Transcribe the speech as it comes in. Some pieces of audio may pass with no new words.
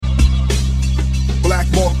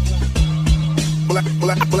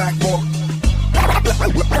black more. Black more.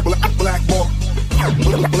 Black more. Black more.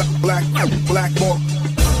 Black more. Black more.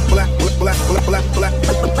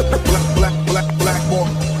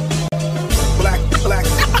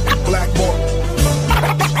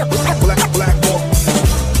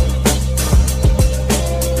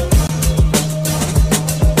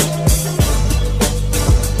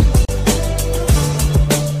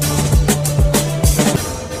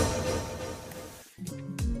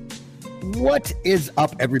 What is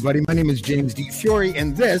up, everybody? My name is James D. Fury,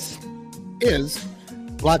 and this is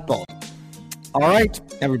Blackball. All right,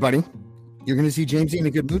 everybody, you're going to see James in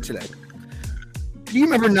a good mood today. Do you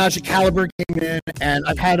remember Naja Caliber came in, and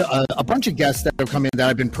I've had a bunch of guests that have come in that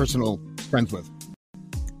I've been personal friends with.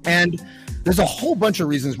 And there's a whole bunch of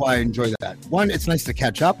reasons why I enjoy that. One, it's nice to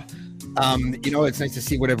catch up. It's nice to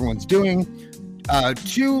see what everyone's doing.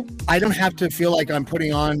 Two, I don't have to feel like I'm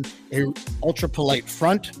putting on a ultra polite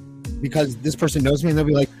front because this person knows me, and they'll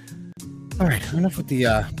be like, all right, enough with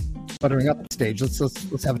the buttering up stage.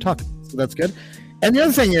 Let's have a talk. So that's good. And the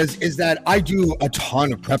other thing is that I do a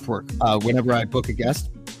ton of prep work whenever I book a guest.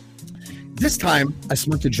 This time, I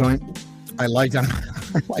smoked a joint. I lie down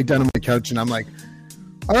on my couch, and I'm like,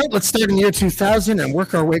 all right, let's start in the year 2000 and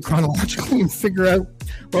work our way chronologically and figure out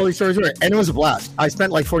where all these stories are. And it was a blast. I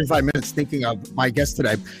spent like 45 minutes thinking of my guest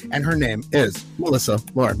today, and her name is Melissa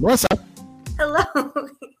Lauren. Melissa. Hello.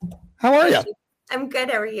 How are you? I'm good.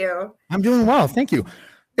 How are you? I'm doing well. Thank you.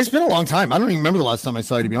 It's been a long time. I don't even remember the last time I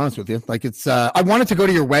saw you, to be honest with you. Like I wanted to go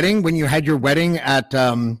to your wedding when you had your wedding at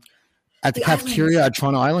the cafeteria island at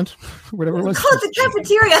Toronto Island, whatever it was. Call it the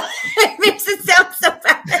cafeteria. It makes it sound so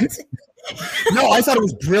bad. No, I thought it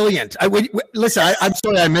was brilliant. Listen, I'm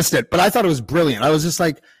sorry I missed it, but I thought it was brilliant. I was just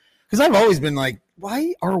like, because I've always been like,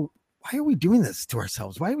 why are we doing this to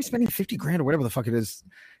ourselves? Why are we spending $50,000 or whatever the fuck it is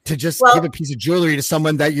to just give a piece of jewelry to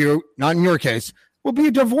someone that you, not in your case, will be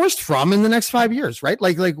divorced from in the next 5 years, right?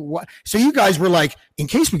 Like what? So you guys were like, in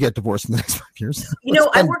case we get divorced in the next 5 years.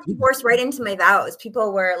 I worked divorce right into my vows.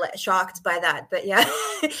 People were shocked by that, but yeah,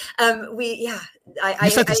 I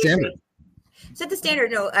set the standard. Agree. Set the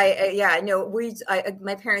standard. No,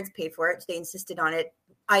 my parents paid for it. They insisted on it.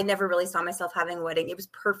 I never really saw myself having a wedding. It was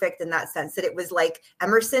perfect in that sense that it was like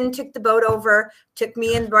Emerson took the boat over, took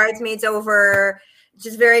me and bridesmaids over,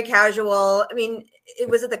 just very casual. I mean, it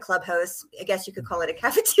was at the clubhouse. I guess you could call it a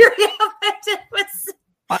cafeteria, but it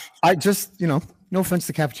was. I just, no offense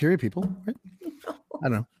to cafeteria people, right? No. I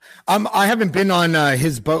don't know. I haven't been on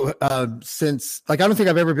his boat since, I don't think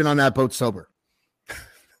I've ever been on that boat sober.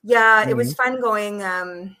 Yeah, it was fun going.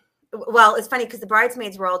 Well, it's funny because the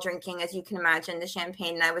bridesmaids were all drinking, as you can imagine, the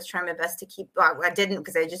champagne. And I was trying my best to keep. Well, I didn't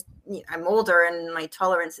because I'm older and my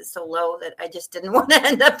tolerance is so low that I just didn't want to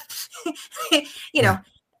end up, But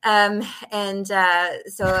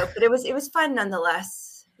it was fun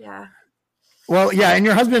nonetheless. Yeah. Well, yeah, and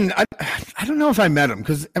your husband, I don't know if I met him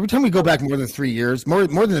because every time we go back more than 3 years, more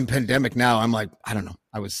than the pandemic now, I'm like, I don't know.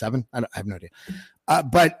 I was 7. I have no idea.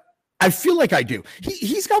 But I feel like I do.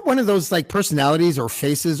 He's got one of those like personalities or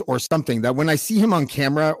faces or something that when I see him on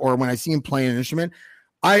camera or when I see him playing an instrument,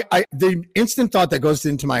 the instant thought that goes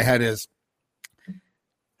into my head is,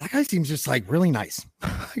 that guy seems just like really nice.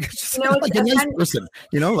 Just like a nice person,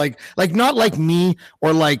 like not like me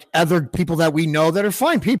or like other people that we know that are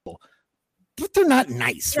fine people, but they're not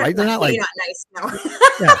nice, right? They're not like not nice, no.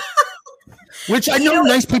 Yeah. Which I know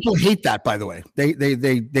nice people hate that, by the way.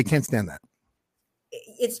 They can't stand that.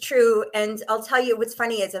 It's true. And I'll tell you what's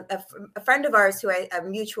funny is a friend of ours a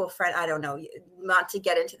mutual friend, I don't know, not to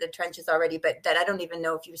get into the trenches already, but that I don't even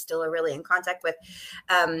know if you still are really in contact with,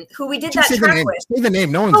 who we did that trek with. Say the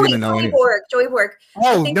name. No one's going to know. Joey Borg.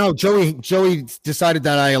 Oh, no. Joey decided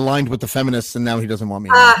that I aligned with the feminists and now he doesn't want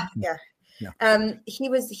me. Yeah.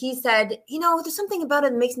 He said, there's something about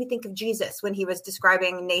it that makes me think of Jesus when he was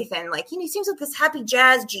describing Nathan, like, he seems like this happy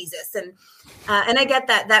jazz Jesus. And I get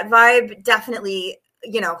that vibe definitely,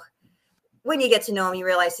 when you get to know him, you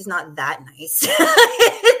realize he's not that nice.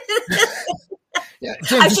 Yeah,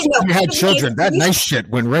 James, you had children. That nice shit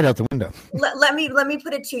went right out the window. Let me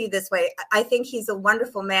put it to you this way. I think he's a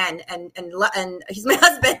wonderful man, and he's my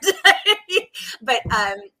husband. But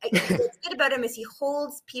what's good about him is he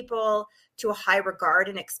holds people to a high regard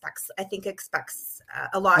and expects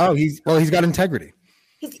a lot. Oh, he's got integrity.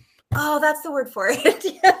 That's the word for it.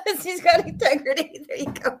 Yes, he's got integrity. There you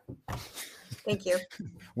go. Thank you.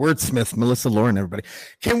 Wordsmith, Melissa Lauren, everybody.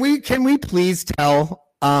 Can we please tell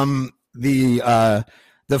the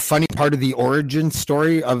funny part of the origin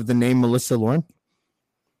story of the name Melissa Lauren?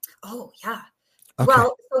 Oh yeah. Okay.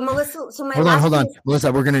 Well, so Melissa, hold on,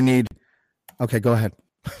 Melissa, we're gonna need. Okay, go ahead.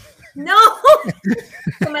 No,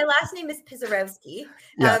 So my last name is Pizarowski.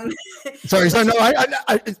 Yeah. Sorry. So no,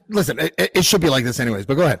 I listen. It should be like this, anyways.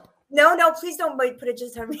 But go ahead. No, please don't put it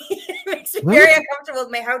just on me. It makes me very uncomfortable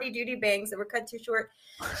with my howdy doody bangs that were cut too short.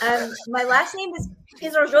 My last name is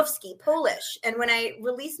Pizarowski, Polish. And when I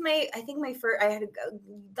released I don't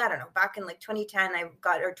know, back in like 2010, I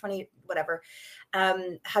got, or 20, whatever,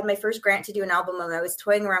 had my first grant to do an album, and I was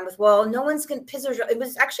toying around with, well, no one's going to, it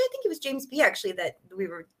was actually, I think it was James B. actually that we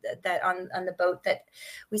were, that on the boat that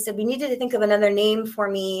we said we needed to think of another name for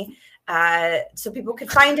me. So people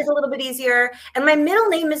could find it a little bit easier. And my middle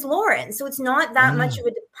name is Lauren. So it's not that much of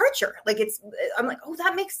a departure. Like I'm like, oh,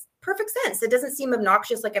 that makes perfect sense. It doesn't seem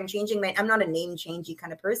obnoxious. Like I'm not a name changey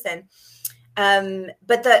kind of person.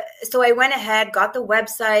 So I went ahead, got the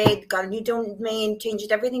website, got a new domain,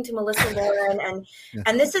 changed everything to Melissa Lauren.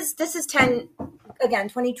 And this is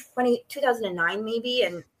 2009 maybe.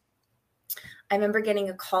 And I remember getting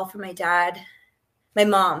a call from my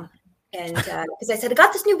mom. And because I said, I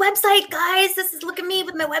got this new website, guys, look at me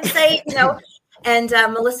with my website, and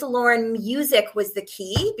Melissa Lauren Music was the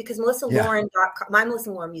key, because MelissaLauren.com, my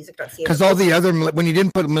MelissaLaurenMusic.ca. Because all the other, when you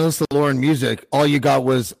didn't put Melissa Lauren Music, all you got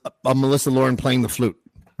was a Melissa Lauren playing the flute,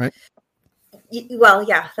 right? Well,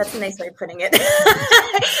 yeah, that's a nice way of putting it.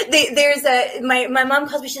 My mom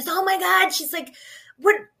calls me, she says, oh my God, she's like,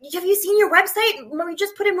 what, have you seen your website? We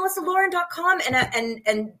just put in MelissaLauren.com,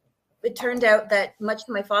 and it turned out that, much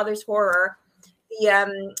to my father's horror,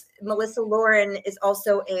 the Melissa Lauren is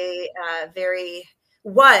also I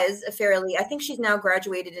think she's now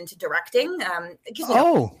graduated into directing.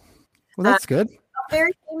 Well, that's good. A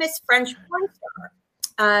very famous French porn star.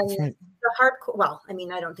 Right. The hardcore. Well, I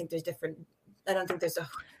mean, I don't think there's a.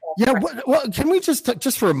 Yeah. Well, can we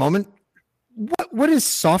just for a moment? What is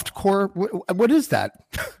softcore? What is that?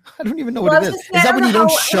 I don't even know what it is. Is that when you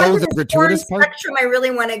don't show the gratuitous part? Spectrum I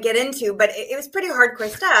really want to get into, but it was pretty hardcore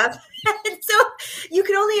stuff. So you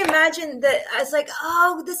can only imagine that. I was like,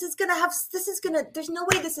 oh, there's no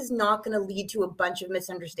way this is not going to lead to a bunch of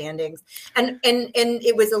misunderstandings. And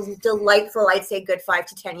it was a delightful, I'd say, good 5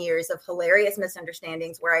 to 10 years of hilarious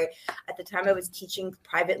misunderstandings where at the time I was teaching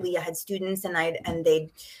privately, I had students and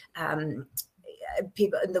they'd,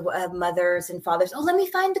 people, the mothers and fathers, can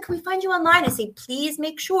we find you online? I say, please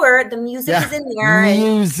make sure the music is in there.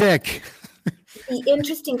 Music. The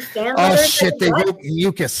interesting fan letters. Oh shit, they wrote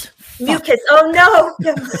mucus. Mucus. Oh no.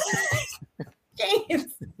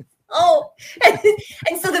 James. Oh, and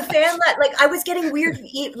so the fan I was getting weird.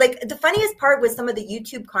 Like the funniest part was some of the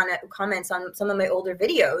YouTube comments on some of my older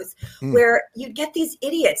videos where you'd get these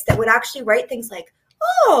idiots that would actually write things like,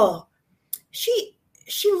 oh, she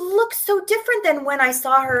looks so different than when I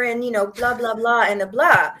saw her in, blah, blah, blah, and a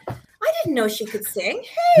blah. I didn't know she could sing.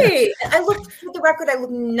 Hey, I looked for the record. I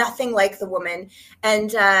looked nothing like the woman. And,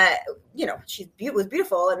 she was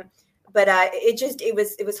beautiful. But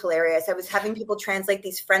it was hilarious. I was having people translate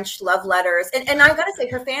these French love letters. And I got to say,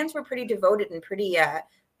 her fans were pretty devoted and pretty,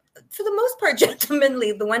 for the most part,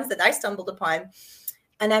 gentlemanly, the ones that I stumbled upon.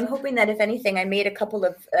 And I'm hoping that, if anything, I made a couple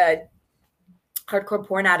of hardcore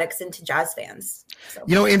porn addicts into jazz fans.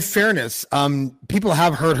 So. In fairness, people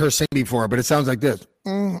have heard her sing before, but it sounds like this.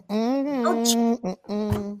 But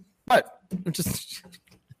just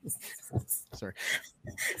sorry.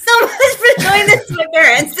 So much for showing this to my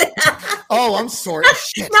parents. Oh, I'm sorry.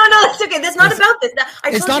 Shit. No, it's okay. That's not about this.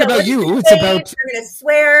 It's not about you. It's about. You're gonna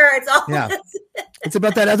swear. It's all. Yeah. It's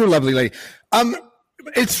about that other lovely lady.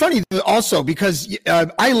 It's funny also because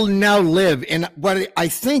I now live in what I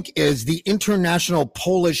think is the international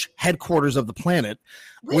Polish headquarters of the planet,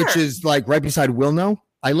 which is like right beside Wilno.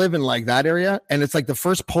 I live in like that area, and it's like the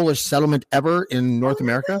first Polish settlement ever in North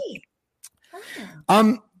America.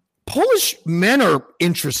 Oh. Polish men are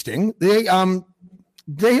interesting. They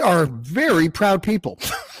are very proud people.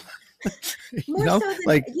 I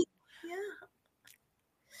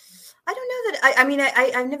don't know that. I mean,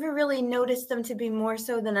 I've never really noticed them to be more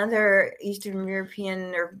so than other Eastern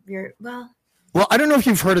European Well, I don't know if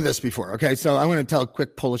you've heard of this before. Okay, so I'm going to tell a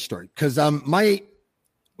quick Polish story because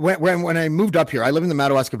when I moved up here, I live in the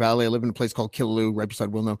Madawaska Valley. I live in a place called Killaloe, right beside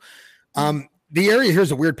Wilno. The area here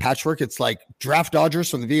is a weird patchwork. It's like draft dodgers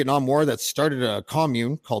from the Vietnam War that started a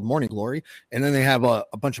commune called Morning Glory. And then they have a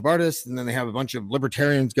bunch of artists, and then they have a bunch of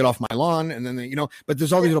libertarians get off my lawn. And then but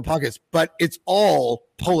there's all these little pockets, but it's all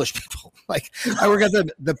Polish people. Like I work at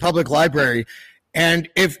the public library. And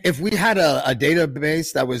if we had a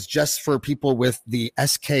database that was just for people with the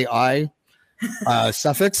SKI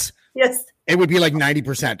suffix, yes, it would be like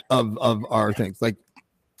 90% of our things. Like,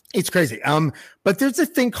 It's crazy. But there's a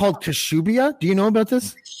thing called Kashubia. Do you know about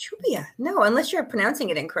this? Shubia. No, unless you're pronouncing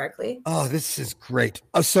it incorrectly. Oh, this is great.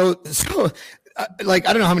 Like,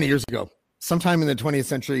 I don't know how many years ago, sometime in the 20th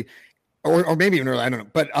century, or maybe even earlier, I don't know.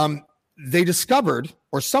 But they discovered,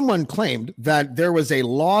 or someone claimed, that there was a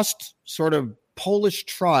lost sort of Polish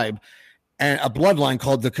tribe and a bloodline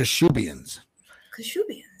called the Kashubians.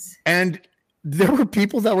 Kashubians. And there were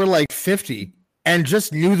people that were like 50 and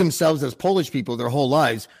just knew themselves as Polish people their whole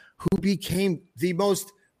lives, who became the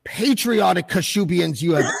most patriotic Kashubians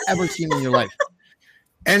you have ever seen in your life.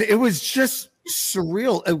 And it was just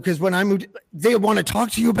surreal, because when I moved, they want to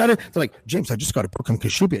talk to you about it. They're like, James, I just got a book on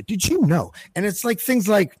Kashubia. Did you know? And it's like things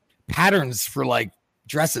like patterns for like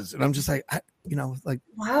dresses. And I'm just like,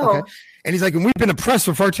 wow. Okay. And he's like, and we've been oppressed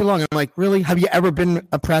for far too long. And I'm like, really? Have you ever been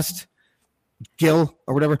oppressed, Gil,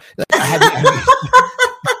 or whatever? Have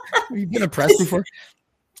you been oppressed before?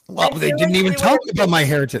 Well, they didn't even talk about my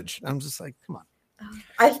heritage. I'm just like, come on.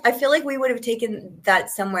 I feel like we would have taken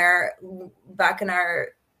that somewhere back in our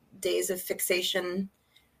days of fixation,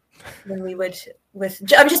 when we would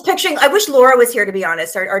I'm just picturing, I wish Laura was here, to be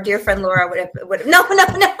honest. Our dear friend Laura would have no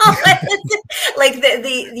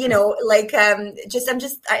like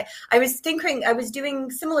I was thinking, I was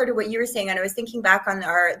doing similar to what you were saying, and I was thinking back on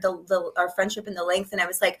our friendship and the length, and I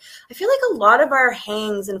was like, I feel like a lot of our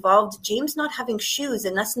hangs involved James not having shoes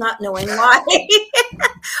and us not knowing why.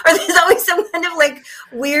 Or there's always some kind of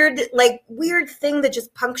weird thing that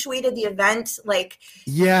just punctuated the event,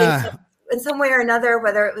 in some way or another,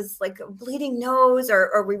 whether it was like a bleeding nose,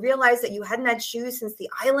 or we realized that you hadn't had shoes since the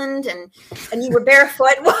island, and you were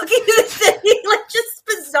barefoot walking to the city, just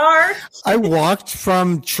bizarre. I walked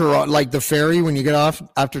from Toronto, like the ferry when you get off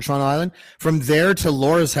after Toronto Island, from there to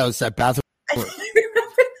Laura's house at Bathurst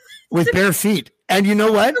with bare feet. And you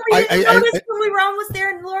know what? When we were almost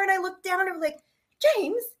there, and Laura and I looked down and were like,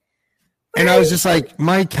 James. And I was just like,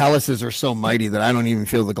 my calluses are so mighty that I don't even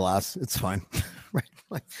feel the glass. It's fine. Right?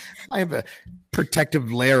 Like, I have a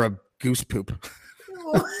protective layer of goose poop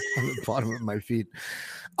on the bottom of my feet.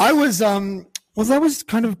 I was that was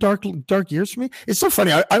kind of dark years for me. It's so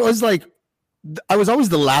funny. I was always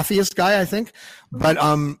the laughiest guy, I think. But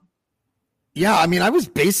yeah, I mean, I was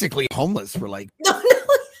basically homeless for like no.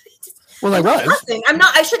 Well, I was laughing.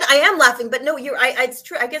 I am laughing, but no, it's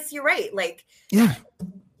true. I guess you're right. Yeah.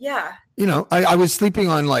 You know, I was sleeping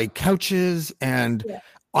on couches, and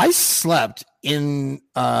I slept in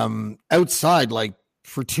outside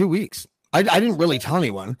for 2 weeks. I didn't really tell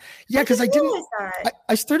anyone. Yeah, because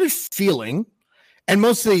I started feeling, and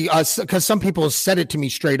mostly because some people said it to me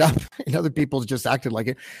straight up, and other people just acted like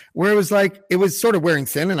it, where it was sort of wearing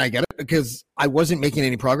thin, and I get it, because I wasn't making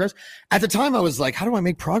any progress. At the time, I was like, how do I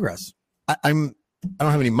make progress? I don't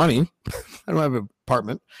have any money. I don't have an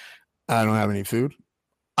apartment. I don't have any food.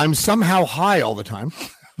 I'm somehow high all the time.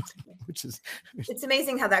 It's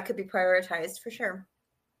amazing how that could be prioritized, for sure.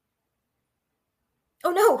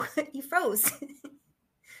 Oh no, you froze.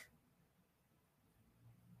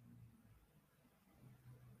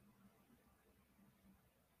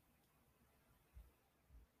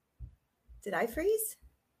 Did I freeze?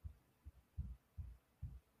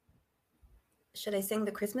 Should I sing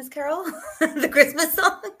the Christmas carol? The Christmas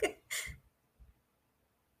song?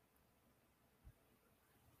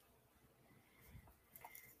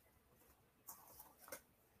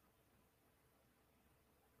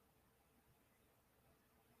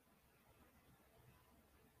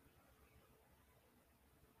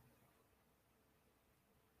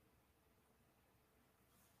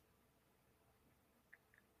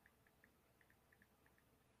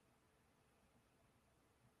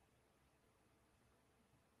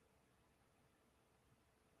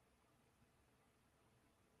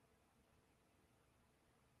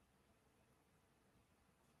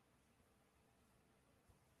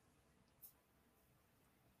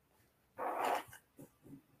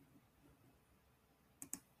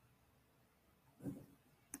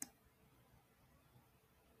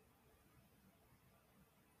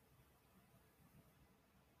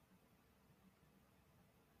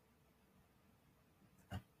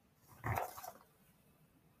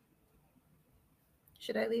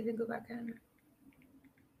 Should I leave and go back in?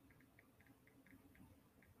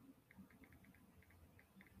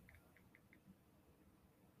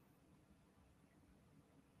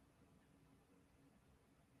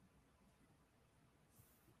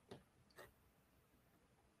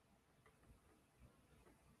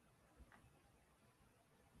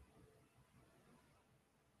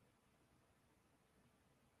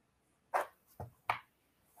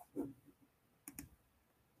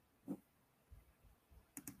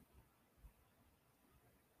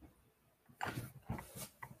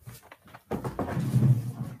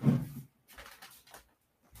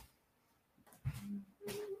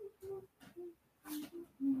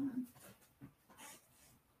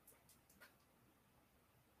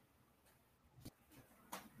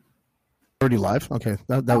 already live? Okay,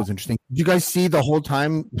 that was interesting. Did you guys see the whole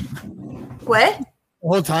time? What? The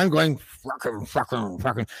whole time going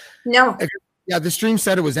fucking. No. Yeah, the stream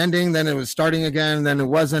said it was ending, then it was starting again, then it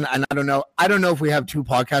wasn't, and I don't know. I don't know if we have 2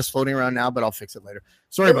 podcasts floating around now, but I'll fix it later.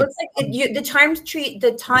 Sorry It about looks like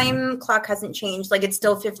the time clock hasn't changed. Like it's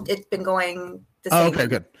still 50. It's been going the same. Oh, okay,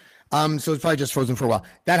 good. So it's probably just frozen for a while.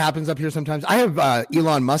 That happens up here sometimes. I have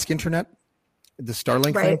Elon Musk internet, the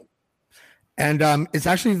Starlink thing, and it's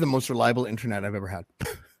actually the most reliable internet I've ever had.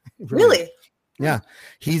 Really? Yeah,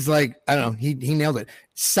 he's like, I don't know, he nailed it.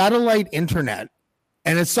 Satellite internet,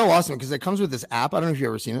 and it's so awesome because it comes with this app. I don't know if you've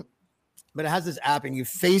ever seen it, but it has this app, and you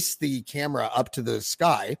face the camera up to the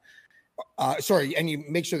sky. And you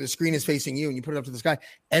make sure the screen is facing you, and you put it up to the sky,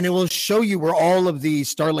 and it will show you where all of the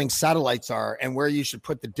Starlink satellites are and where you should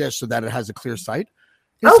put the dish so that it has a clear sight.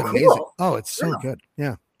 It's amazing. Cool. Oh, it's so good.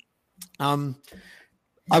 Yeah.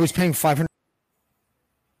 I was paying $500.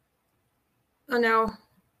 Oh no.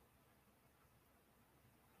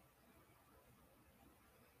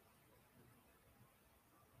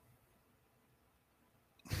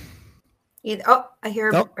 I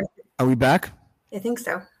hear. Oh, are we back? I think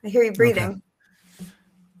so. I hear you breathing.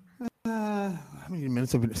 Okay. How many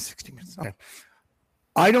minutes have it? 60 minutes. Okay.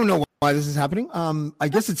 I don't know why this is happening. I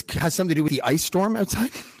guess it has something to do with the ice storm outside.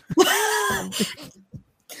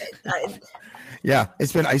 Yeah,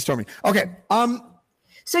 it's been ice storming. Okay.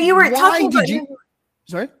 So you were talking about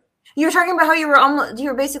Sorry? You were talking about how you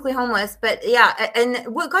were basically homeless, but yeah, and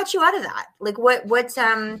what got you out of that? Like we're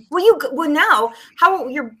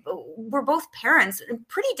both parents,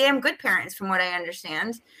 pretty damn good parents from what I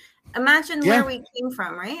understand. Imagine where we came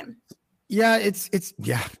from, right? Yeah, it's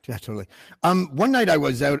totally. One night I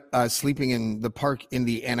was out sleeping in the park in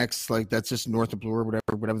the annex, like that's just north of Bloor,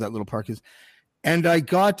 whatever that little park is. And I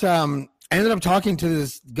got I ended up talking to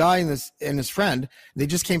this guy and his friend. They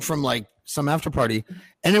just came from like some after party,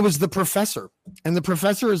 and it was the professor. And the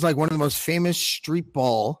professor is like one of the most famous street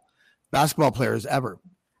ball basketball players ever.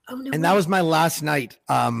 Oh, no and way. That was my last night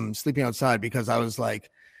sleeping outside because I was like,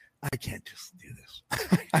 I can't just do this.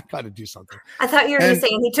 I got to do something. I thought you were going to say,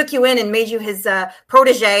 and he took you in and made you his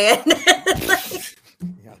protege.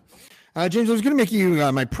 Yeah. James, I was going to make you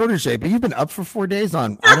my protege, but you've been up for 4 days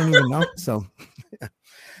on, I don't even know. So,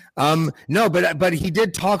 no, but he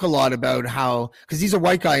did talk a lot about how, because he's a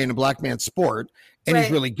white guy in a black man's sport and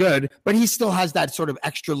he's really good, but he still has that sort of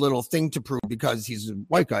extra little thing to prove because he's a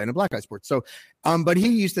white guy in a black guy sport. So, but he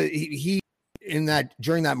used to, he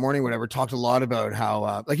during that morning, whatever, talked a lot about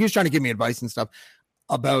how, like he was trying to give me advice and stuff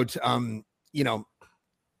about,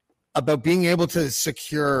 about being able to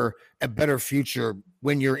secure a better future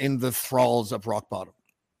when you're in the thralls of rock bottom.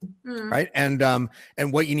 Right. And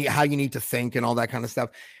what you need, how you need to think and all that kind of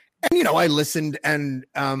stuff. And, I listened and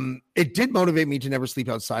it did motivate me to never sleep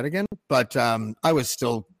outside again. But I was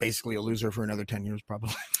still basically a loser for another 10 years,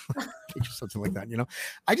 probably. Something like that.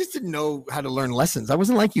 I just didn't know how to learn lessons. I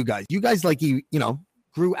wasn't like you guys. You guys like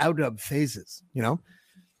grew out of phases.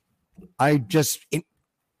 I just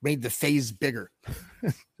made the phase bigger.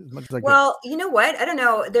 Well, you know what? I don't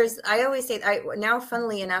know. I always say now,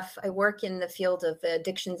 funnily enough, I work in the field of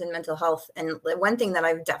addictions and mental health. And one thing that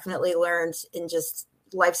I've definitely learned in just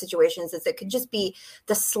life situations is it could just be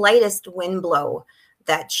the slightest wind blow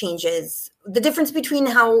that changes the difference between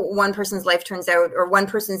how one person's life turns out, or one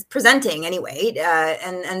person's presenting anyway,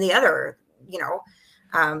 and the other, I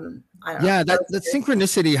don't know. Yeah, that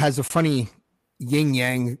synchronicity has a funny yin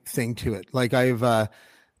yang thing to it. Like I've, I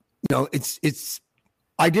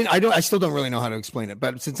still don't really know how to explain it,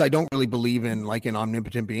 but since I don't really believe in like an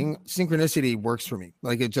omnipotent being, synchronicity works for me.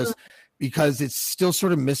 Like it just, because it's still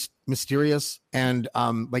sort of mysterious and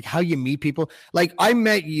like how you meet people. Like I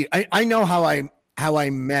met you. I know how I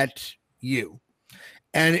met you,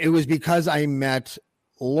 and it was because I met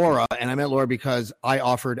Laura, and I met Laura because I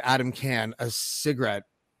offered Adam Can a cigarette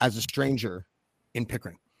as a stranger in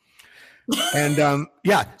Pickering. And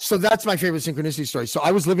so that's my favorite synchronicity story. So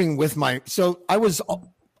I was living with I was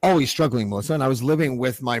always struggling, Melissa, and I was living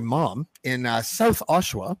with my mom in South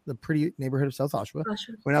Oshawa, the pretty neighborhood of South Oshawa,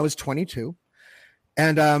 when I was 22.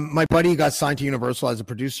 And my buddy got signed to Universal as a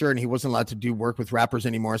producer, and he wasn't allowed to do work with rappers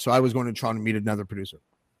anymore. So I was going to Toronto to meet another producer.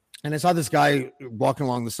 And I saw this guy walking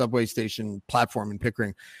along the subway station platform in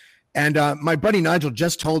Pickering. And my buddy Nigel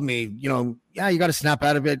just told me, you got to snap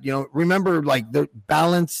out of it. Remember, like, the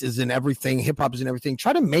balance is in everything. Hip hop is in everything.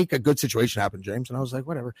 Try to make a good situation happen, James. And I was like,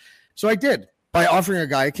 whatever. So I did, by offering a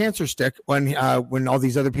guy a cancer stick when all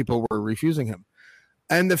these other people were refusing him.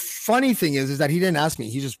 And the funny thing is that he didn't ask me.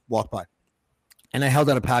 He just walked by. And I held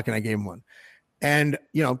out a pack and I gave him one. And,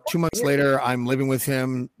 2 months later, I'm living with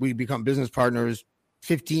him. We become business partners.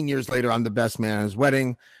 15 years later, I'm the best man at his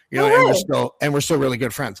wedding. You No know, and way. we're still really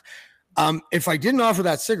good friends. If I didn't offer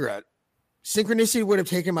that cigarette, synchronicity would have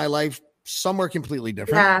taken my life somewhere completely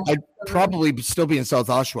different. Yeah. I'd probably still be in South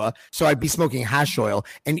Oshawa, so I'd be smoking hash oil.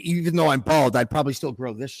 And even though I'm bald, I'd probably still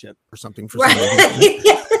grow this shit or something for some reason. Right.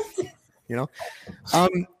 Yes. You know,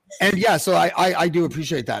 and yeah, so I do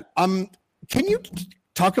appreciate that. Can you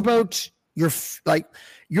talk about your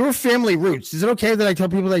family roots? Is it okay that I tell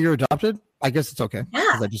people that you're adopted? I guess it's okay.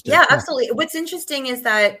 Yeah, 'cause I just did. yeah, absolutely. What's interesting is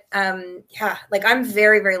that, like I'm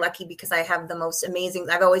very, very lucky because I have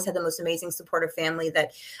I've always had the most amazing supportive family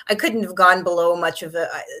that I couldn't have gone below much of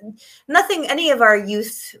any of our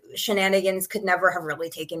youth shenanigans could never have really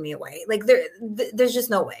taken me away. Like there's just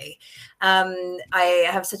no way. I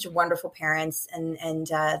have such wonderful parents and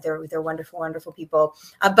they're wonderful, wonderful people.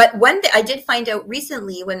 But one thing I did find out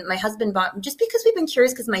recently when my husband just because we've been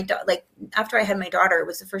curious because after I had my daughter, it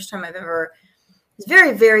was the first time I've ever. It was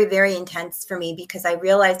very, very, very intense for me because I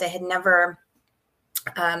realized I had never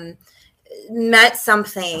met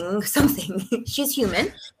something, she's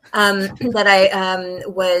human, that I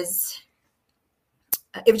was,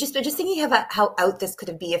 it was just thinking about how out this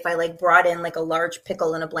could be if I like brought in like a large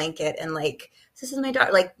pickle in a blanket and like, this is my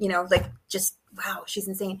daughter, like, you know, like just, wow, she's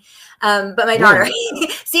insane. But my daughter,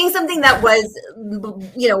 seeing something that was,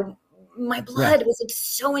 you know, my blood was like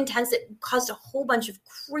so intense. It caused a whole bunch of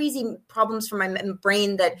crazy problems for my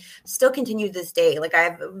brain that still continue to this day. Like I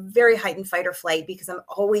have a very heightened fight or flight because I'm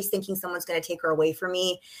always thinking someone's going to take her away from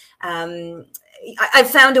me. I've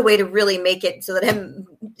found a way to really make it so that I'm,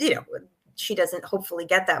 you know, she doesn't hopefully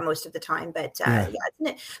get that most of the time, but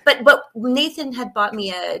but Nathan had bought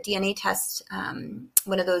me a DNA test,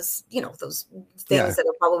 one of those, you know, those things that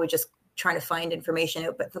are probably just trying to find information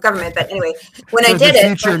out, but the government. But anyway, when I did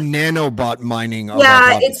future nanobot mining.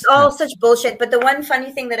 It's all such bullshit. But the one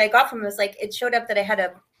funny thing that I got from it was like, it showed up that I had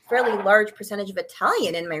a fairly large percentage of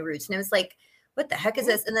Italian in my roots. And I was like, what the heck is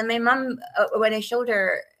this? And then my mom, when I showed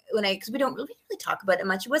her, because we don't really talk about it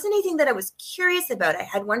much, it wasn't anything that I was curious about. I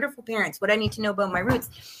had wonderful parents. What I need to know about my roots.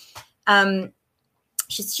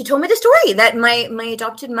 She told me the story that my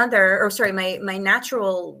adopted mother, or sorry, my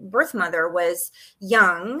natural birth mother was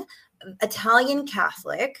young, Italian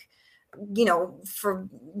Catholic, you know,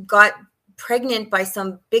 got pregnant by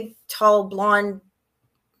some big, tall, blonde,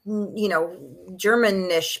 you know,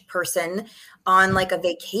 Germanish person on like a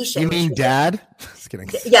vacation. You mean dad? Just kidding.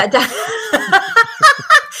 Yeah, dad.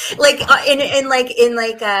 like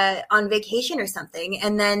on vacation or something.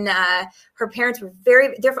 And then her parents were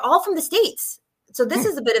they're all from the States. So this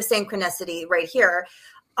is a bit of synchronicity right here.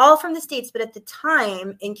 All from the States, but at the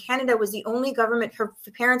time in Canada was the only government, her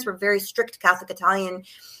parents were very strict Catholic Italian,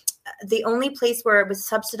 the only place where it was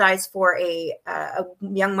subsidized for a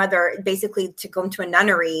young mother basically to go into a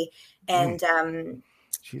nunnery and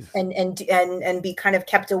be kind of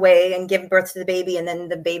kept away and give birth to the baby, and then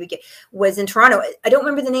the baby was in Toronto. I don't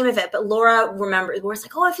remember the name of it, but Laura remembers. Laura's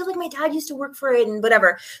like, oh, I feel like my dad used to work for it and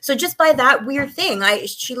whatever. So just by that weird thing,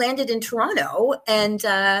 she landed in Toronto and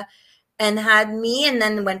had me, and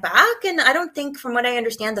then went back. And I don't think, from what I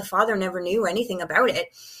understand, the father never knew anything about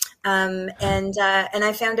it. And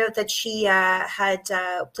I found out that she had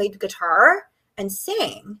played guitar and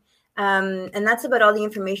sang. And that's about all the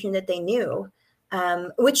information that they knew.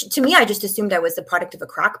 Which to me, I just assumed I was the product of a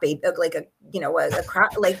crack baby, like a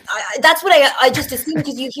crack, like that's what I just assumed,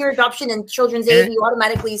 because you hear adoption and children's aid, you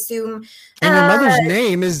automatically assume. And your mother's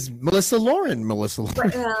name is Melissa Lauren.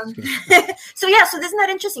 So isn't that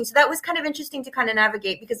interesting? So that was kind of interesting to kind of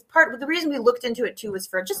navigate, because the reason we looked into it too was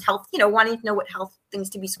for just health, you know, wanting to know what health things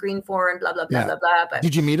to be screened for and blah, blah, blah, blah, blah. But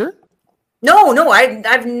did you meet her? No, I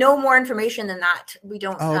have no more information than that. We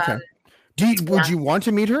don't. Oh, okay. Would you want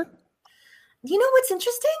to meet her? You know what's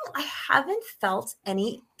interesting? I haven't felt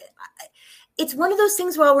any. It's one of those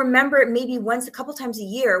things where I'll remember it maybe once, a couple times a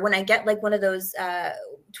year, when I get like one of those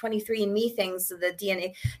 23andMe things, so the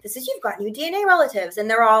DNA that says you've got new DNA relatives, and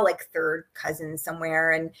they're all like third cousins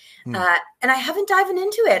somewhere, and I haven't dived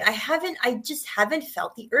into it. I just haven't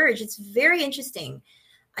felt the urge. It's very interesting.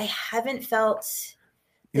 I haven't felt.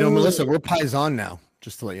 You know, Melissa, we're paisan now.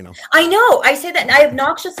 Just to let you know. I know. I say that, and I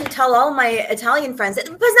obnoxiously tell all my Italian friends, and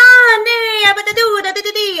I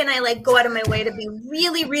like go out of my way to be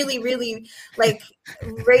really, really, really like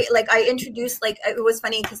I introduced, like, it was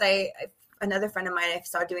funny because another friend of mine I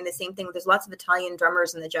saw doing the same thing. There's lots of Italian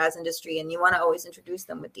drummers in the jazz industry, and you want to always introduce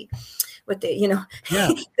them with the you know. Yeah.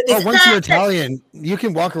 Once you're Italian, you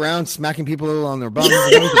can walk around smacking people on their bums.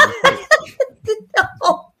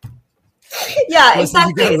 No. Yeah,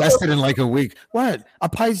 exactly. You get arrested in like a week. What? A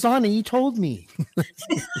paisani told me.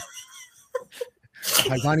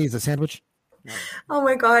 Paisani is a sandwich? Oh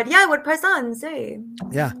my God. Yeah. What Paisan say?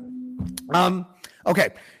 Yeah. Okay.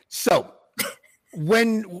 So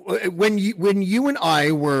when you and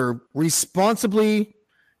I were responsibly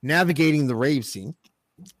navigating the rave scene,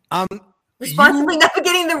 Responsibly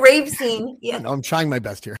navigating the rave scene. Yeah. no, I'm trying my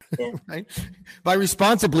best here. Yeah. Right? By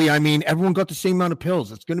responsibly, I mean everyone got the same amount of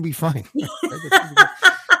pills. It's going to be fine.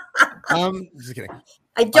 Just kidding.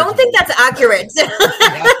 I don't think that's accurate.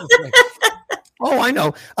 Oh, I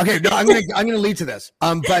know. Okay, no, I'm gonna lead to this.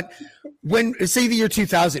 But when say the year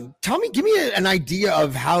 2000, give me an idea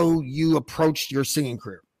of how you approached your singing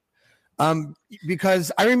career.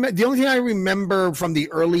 Because I remember the only thing I remember from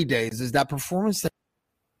the early days is that performance. I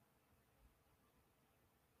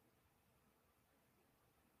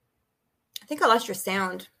think I lost your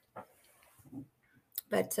sound,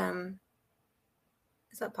 but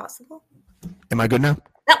is that possible? Am I good now?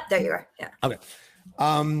 Oh, there you are. Yeah. Okay.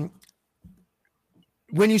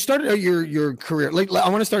 When you started your career, like I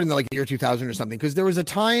want to start in the year 2000 or something, because there was a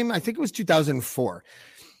time, I think it was 2004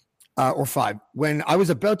 or 5, when I was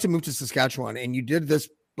about to move to Saskatchewan, and you did this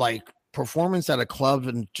performance at a club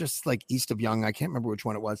and just east of Yonge. I can't remember which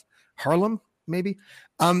one it was, Harlem maybe.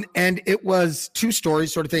 And it was 2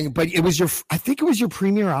 stories sort of thing, but it was I think it was your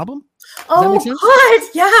premiere album. Oh God,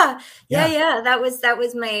 yeah. That was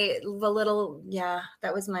my little,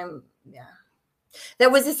 that was my,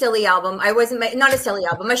 that was a silly album. I wasn't not a silly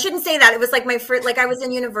album. I shouldn't say that. It was my first, I was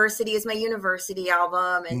in university. It's my university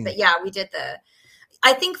album. And, but yeah, we did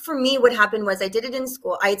I think for me, what happened was I did it in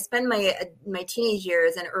school. I had spent my teenage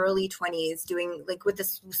years and early 20s doing with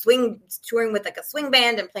the touring with a swing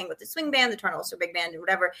band and playing with the swing band, the Toronto Ulster Big Band and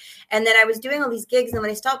whatever. And then I was doing all these gigs. And when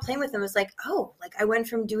I stopped playing with them, it was I went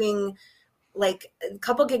from doing a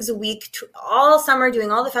couple gigs a week all summer,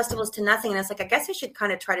 doing all the festivals to nothing. And it's I guess I should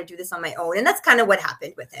kind of try to do this on my own. And that's kind of what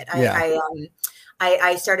happened with it.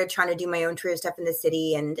 I started trying to do my own tour stuff in the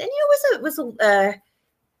city, and it was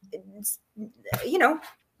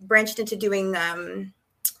branched into doing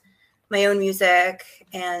my own music.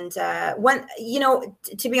 And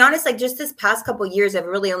to be honest, just this past couple of years, I've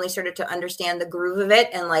really only started to understand the groove of it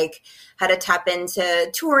and how to tap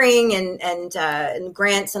into touring and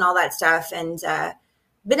grants and all that stuff. And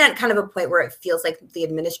been at kind of a point where it feels like the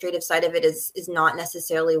administrative side of it is not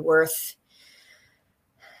necessarily worth.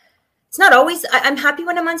 It's not always. I'm happy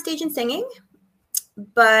when I'm on stage and singing,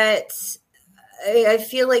 but I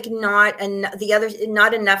feel not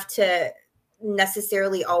enough to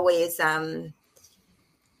necessarily always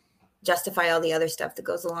justify all the other stuff that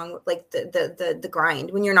goes along with the grind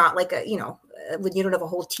when you're not when you don't have a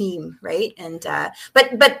whole team, right? And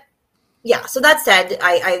but yeah. So that said,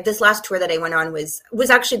 I this last tour that I went on was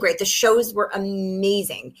actually great. The shows were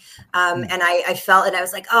amazing, and I felt, and I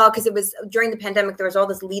was because it was during the pandemic. There was all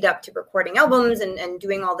this lead up to recording albums and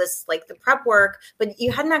doing all this the prep work, but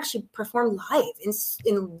you hadn't actually performed live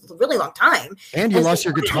in a really long time. And you lost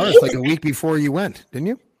your guitarist a week before you went, didn't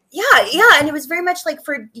you? Yeah. And it was very much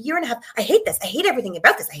for a year and a half, I hate this. I hate everything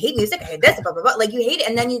about this. I hate music. I hate this, blah, blah, blah. You hate it.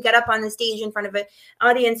 And then you get up on the stage in front of an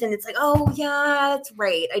audience and it's oh yeah, that's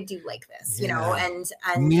right. I do like this, and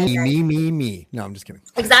me. No, I'm just kidding.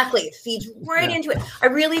 Exactly. It feeds right into it. I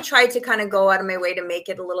really tried to kind of go out of my way to make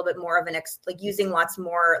it a little bit more of an using lots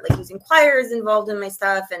more, using choirs involved in my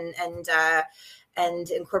stuff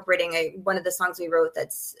and incorporating one of the songs we wrote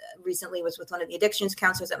that's recently was with one of the addictions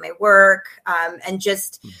counselors at my work. And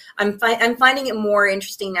just, I'm finding it more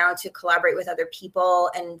interesting now to collaborate with other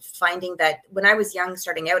people, and finding that when I was young,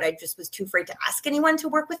 starting out, I just was too afraid to ask anyone to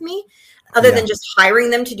work with me other than just hiring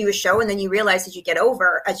them to do a show. And then you realize as you get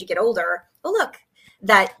older, oh, look,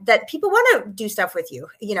 that people want to do stuff with you,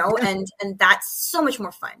 and that's so much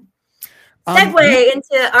more fun. Segue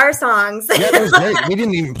into our songs. Yeah, that was great. We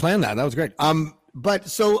didn't even plan that. That was great. But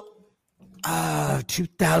so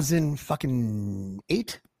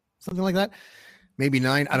 2008, something like that, maybe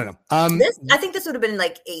 9. I don't know. I think this would have been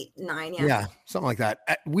 8, 9. Yeah, something like that.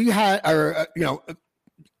 We had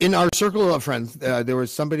in our circle of friends, there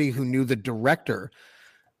was somebody who knew the director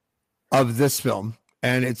of this film,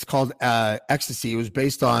 and it's called Ecstasy. It was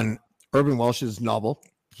based on Irvin Welsh's novel.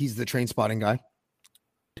 He's the Trainspotting guy.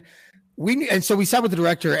 So we sat with the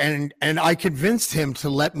director, and I convinced him to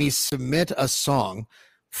let me submit a song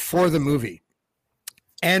for the movie.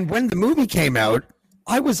 And when the movie came out,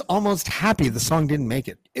 I was almost happy the song didn't make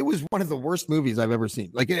it. It was one of the worst movies I've ever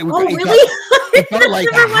seen. Really? It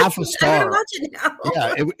got a half a star.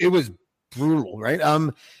 Yeah, it was brutal, right?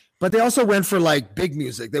 But they also went for big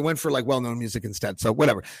music. They went for well-known music instead. So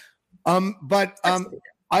whatever.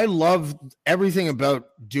 I love everything about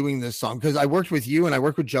doing this song because I worked with you and I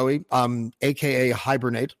worked with Joey, aka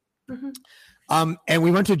Hibernate. Mm-hmm. And we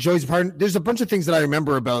went to Joey's apartment. There's a bunch of things that I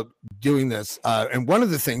remember about doing this. And one of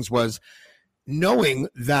the things was knowing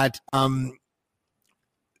that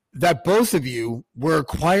that both of you were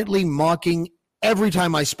quietly mocking every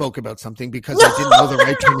time I spoke about something because I didn't know the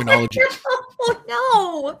right terminology. Oh,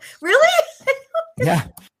 no. Really? Yeah.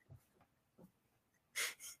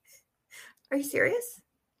 Are you serious?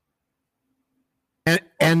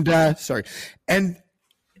 And sorry. And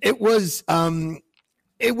it was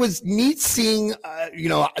neat seeing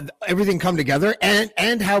everything come together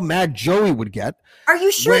and how mad Joey would get. Are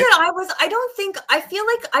you sure that I feel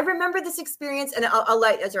like I remember this experience, and I'll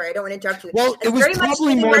let, sorry, I don't want to interrupt you. Well, it was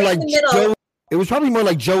probably more like Joey. It was probably more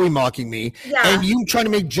like Joey mocking me, and you trying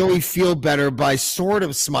to make Joey feel better by sort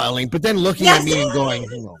of smiling, but then looking at me and going,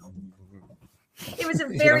 It was a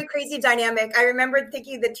very crazy dynamic. I remember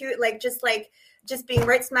thinking the two, just being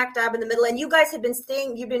right smack dab in the middle. And you guys had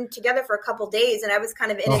you've been together for a couple days, and I was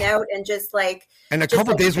kind of in and out, and just like. And a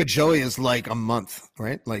couple days with Joey is like a month,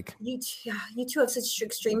 right? Like you two have such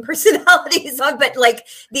extreme personalities, but like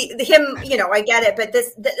him, I get it. But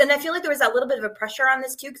and I feel like there was a little bit of a pressure on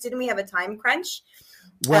this too, because didn't we have a time crunch?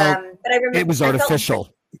 Well, but I remember it was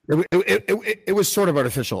artificial. It was sort of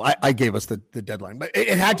artificial. I gave us the deadline, but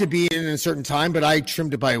it had to be in a certain time, but I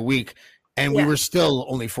trimmed it by a week, and we were still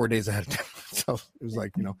only 4 days ahead of time. So it was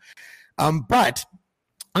like, but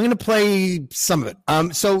I'm going to play some of it.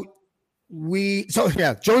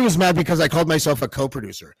 Joey was mad because I called myself a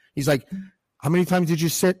co-producer. He's like, how many times did you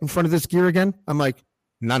sit in front of this gear again? I'm like,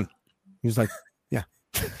 none. He's like, yeah.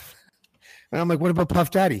 And I'm like, what about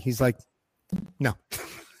Puff Daddy? He's like, no.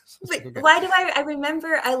 But why do I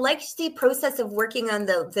remember? I liked the process of working on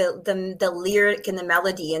the lyric and the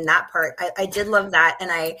melody in that part. I did love that,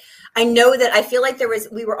 and I know that I feel like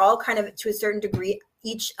we were all kind of to a certain degree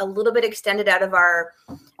each a little bit extended out of our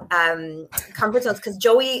comfort zones, because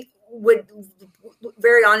Joey would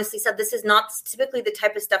very honestly said this is not typically the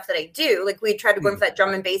type of stuff that I do. Like we tried to go in for that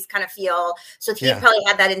drum and bass kind of feel, so he probably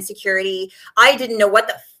had that insecurity. I didn't know what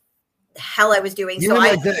the hell I was doing.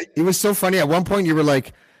 It was so funny. At one point, you were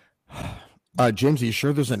like, James, are you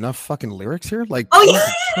sure there's enough fucking lyrics here? Like, oh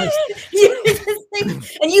yeah.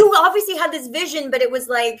 And you obviously had this vision, but it was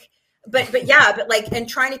like, but and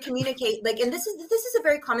trying to communicate, like, and this is a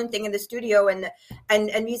very common thing in the studio and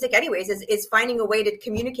music, anyways, is finding a way to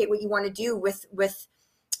communicate what you want to do with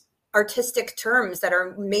artistic terms that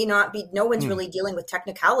may not be. No one's really dealing with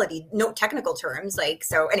technical terms, like,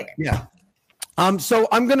 so anyway. Yeah. So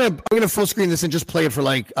I'm gonna full screen this and just play it for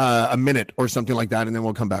like a minute or something like that, and then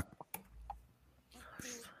we'll come back.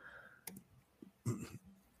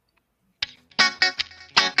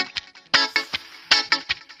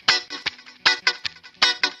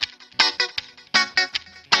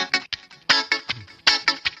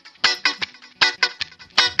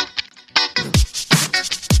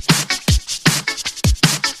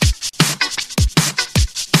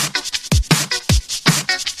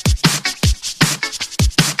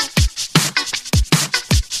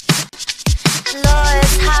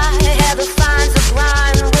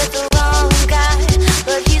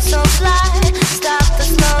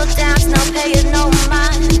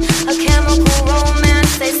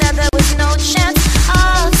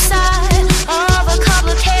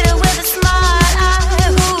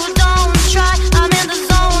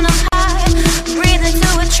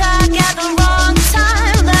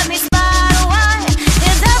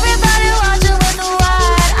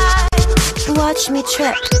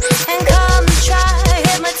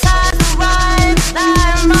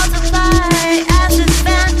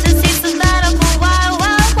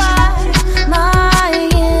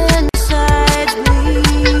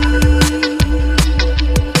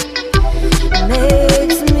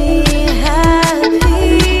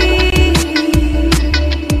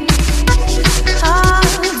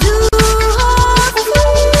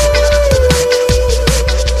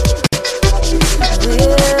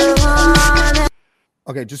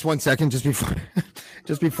 Okay, just 1 second, just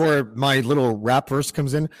before my little rap verse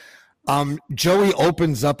comes in. Joey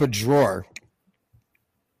opens up a drawer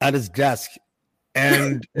at his desk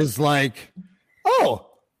and is like, "Oh,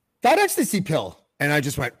 that ecstasy pill," and I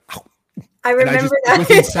just went, "Oh." I remember that.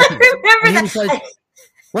 And he was like,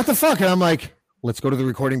 "What the fuck?" And I'm like, "Let's go to the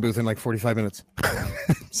recording booth in like 45 minutes."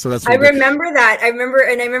 So that's what I remember that. I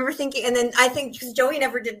remember thinking, and then I think because Joey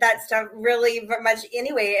never did that stuff really much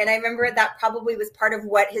anyway, and I remember that probably was part of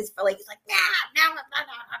what his like. He's like,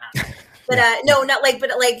 nah. But no, not like,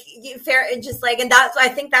 but like fair, and just like, and that's. I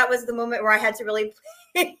think that was the moment where I had to really.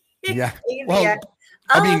 Yeah. Well,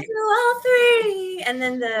 all three, and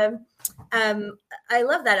then I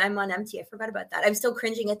love that I'm on empty. I forgot about that. I'm still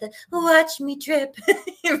cringing at the "Watch Me Trip."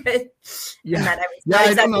 Yeah, that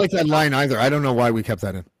I don't like that line either. I don't know why we kept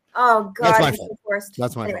that in. Oh God, That's my it's fault. the worst.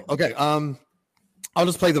 That's my Anyway. fault. Okay, I'll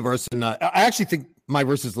just play the verse, and I actually think my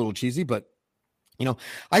verse is a little cheesy, but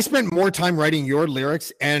I spent more time writing your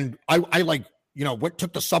lyrics, and I like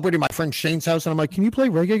took the subway to my friend Shane's house, and I'm like, can you play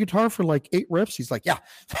reggae guitar for like 8 riffs? He's like, yeah.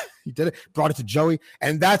 He did it. Brought it to Joey,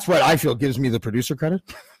 and that's what I feel gives me the producer credit.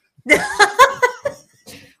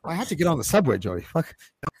 I had to get on the subway, Joey. Fuck.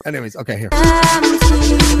 Anyways, okay, here.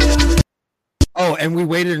 Oh, and we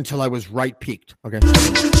waited until I was right peaked. Okay.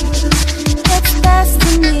 It's best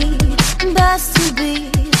to me, best to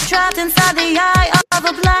be trapped inside the eye of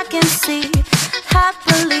a blackened sea.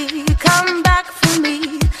 Happily come back for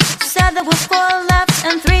me. Said there were 4 left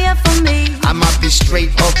and 3 are for me. I might be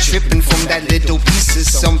straight up tripping from that little piece of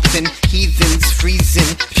something. Heathens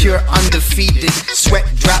freezing, pure undefeated. Sweat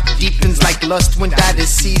drop deepens like lust when that is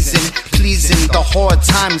seasoned. Pleasing the hard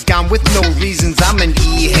times gone with no reasons. I'm an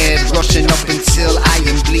E-head rushing up until I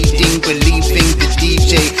am bleeding. Believing the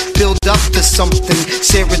DJ build up to something.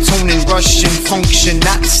 Serotonin rushing, function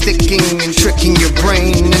not sticking and tricking your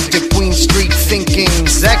brain into Queen Street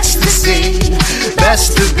thinking's ecstasy.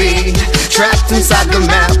 Best to be trapped inside the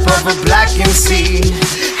map of a blackened sea.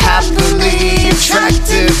 Happily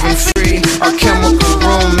attractive and free. Our chemical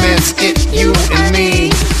romance, it, you and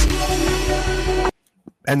me.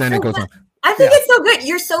 And then it goes on. I think it's so good.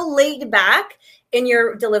 You're so laid back in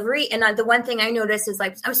your delivery, and the one thing I noticed is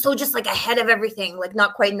like I'm so just like ahead of everything, like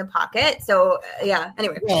not quite in the pocket. So yeah.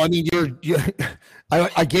 Anyway. Well, I mean,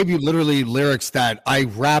 I gave you literally lyrics that I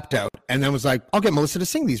rapped out, and then was like, I'll get Melissa to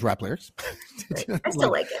sing these rap lyrics. I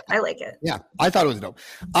still like it. I like it. Yeah, I thought it was dope.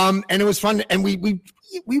 And it was fun, and we've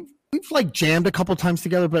like jammed a couple times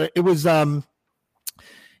together, but it was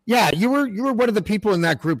yeah, you were one of the people in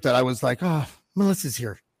that group that I was like, oh, Melissa's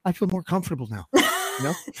here. I feel more comfortable now.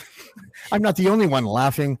 I'm not the only one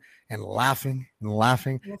laughing and laughing and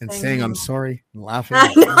laughing and saying I'm sorry and laughing. I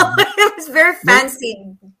know. It was very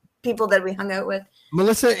fancy people that we hung out with.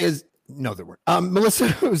 Melissa is no, they weren't.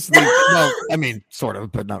 Melissa was well, I mean, sort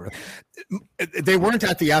of, but not really. They weren't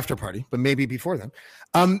at the after party, but maybe before then.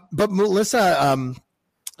 But Melissa,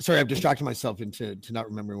 sorry, I've distracted myself into not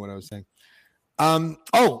remembering what I was saying.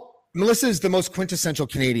 Melissa is the most quintessential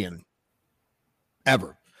Canadian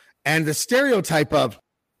ever. And the stereotype of,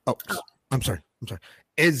 I'm sorry,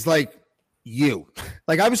 is like you.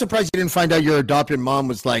 Like, I was surprised you didn't find out your adopted mom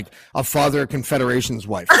was like a father of Confederation's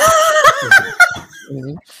wife.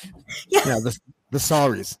 Mm-hmm. Yeah, the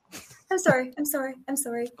sorries. I'm sorry.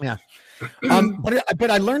 Yeah.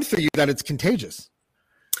 But I learned through you that it's contagious.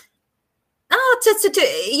 Oh,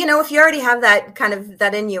 if you already have that kind of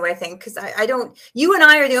that in you, I think, because I don't, you and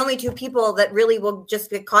I are the only 2 people that really will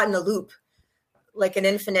just get caught in a loop. Like an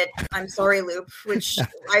infinite I'm sorry loop, which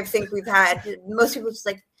I think we've had. Most people just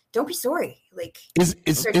like, don't be sorry. Like, is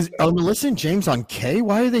Melissa and James on K?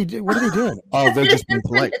 Why are they? What are they doing? Oh, they're just being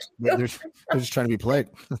polite. They're just trying to be polite.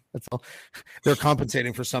 That's all. They're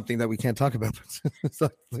compensating for something that we can't talk about. So,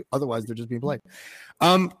 otherwise, they're just being polite.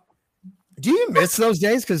 Do you miss those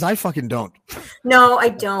days? Because I fucking don't. No, I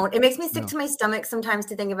don't. It makes me sick to my stomach sometimes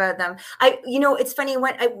to think about them. It's funny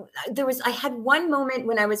when I had one moment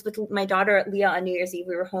when I was with my daughter Leah on New Year's Eve.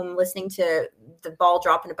 We were home listening to the ball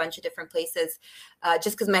drop in a bunch of different places,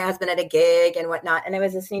 just because my husband had a gig and whatnot. And I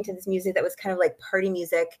was listening to this music that was kind of like party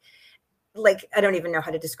music. Like, I don't even know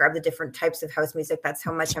how to describe the different types of house music. That's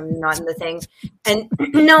how much I'm not in the thing. And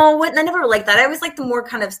no, I never liked that. I always liked the more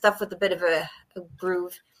kind of stuff with a bit of a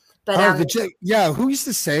groove. But who used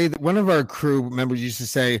to say that? One of our crew members used to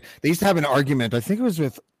say they used to have an argument. I think it was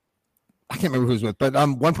with, I can't remember who it was with, but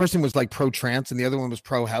one person was like pro trance and the other one was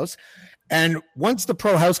pro house. And once the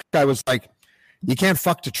pro house guy was like, you can't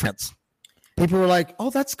fuck to trance, people were like,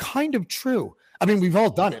 oh, that's kind of true. I mean, we've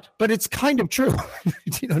all done it, but it's kind of true.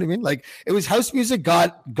 Do you know what I mean? Like, it was house music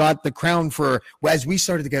got the crown for as we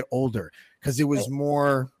started to get older, because it was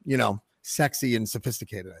more, sexy and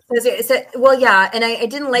sophisticated. Well, yeah, and I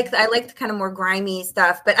didn't like that. I liked kind of more grimy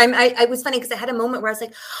stuff. But I was funny because I had a moment where I was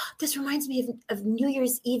like, oh, this reminds me of New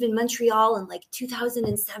Year's Eve in Montreal in like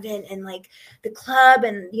 2007, and like the club,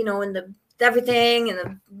 and and the everything and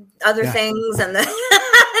the other things and the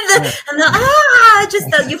just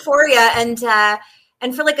the euphoria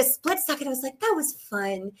and for like a split second, I was like, that was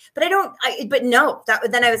fun. But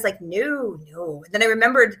then I was like, no. And then I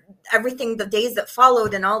remembered everything, the days that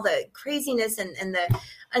followed and all the craziness and the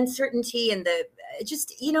uncertainty and the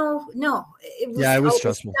just, no. It was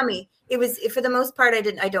stressful. It was, for the most part, I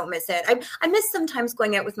don't miss it. I miss sometimes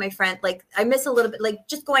going out with my friend. Like, I miss a little bit, like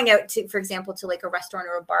just going out to, for example, to like a restaurant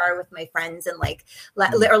or a bar with my friends and like,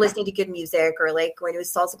 or listening to good music or like going to a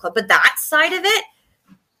salsa club. But that side of it,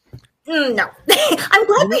 No. I'm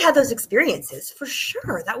glad we had those experiences for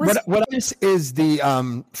sure. That was what else is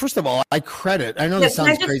the first of all, I know Yeah, this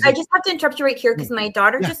sounds crazy. I just have to interrupt you right here because my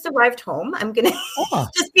daughter Yeah. just arrived home. I'm gonna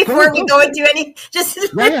just go, before we go. go into any just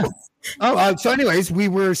Yeah. So anyways, we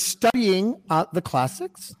were studying the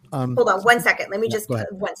classics. hold on 1 second. Let me Yeah, just go ahead.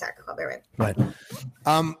 1 second. I'll be right. Right.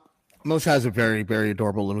 Melissa has a very, very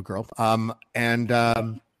adorable little girl. And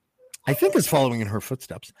I think is following in her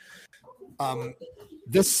footsteps.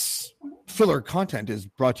 This filler content is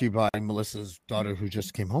brought to you by Melissa's daughter who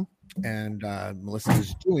just came home. And Melissa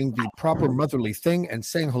is doing the proper motherly thing and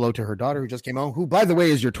saying hello to her daughter who just came home, who, by the way,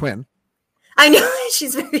 is your twin. I know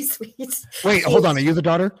she's very sweet. Wait, hold on. Are you the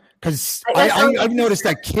daughter? Because I've noticed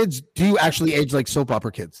that kids do actually age like soap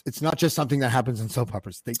opera kids. It's not just something that happens in soap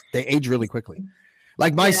operas. They age really quickly.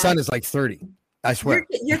 Like my son is like 30. I swear.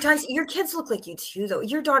 Your kids look like you too, though.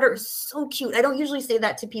 Your daughter is so cute. I don't usually say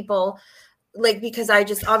that to people, like because I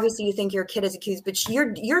just obviously you think your kid is cute, but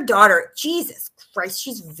your daughter, Jesus Christ,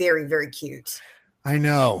 she's very, very cute. I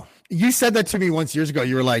know. You said that to me once years ago.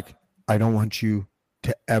 You were like, I don't want you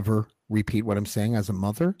to ever repeat what I'm saying as a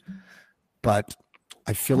mother, but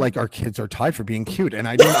I feel like our kids are tied for being cute, and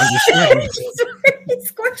I don't understand.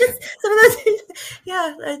 It's gorgeous. Some of those,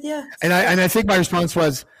 yeah. And I think my response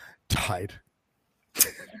was tied,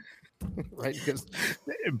 right?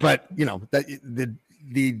 But you know that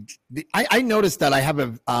I noticed that I have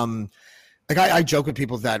a like I joke with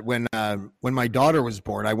people that when my daughter was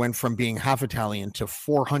born, I went from being half Italian to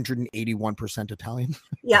 481% Italian.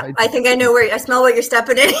 Yeah, Right? I think I know I smell what you're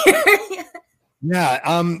stepping in here.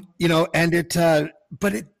 Yeah, you know, and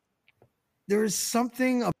there is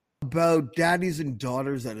something about daddies and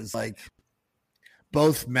daughters that is like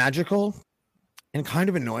both magical and kind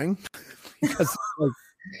of annoying because like,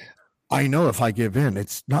 I know if I give in,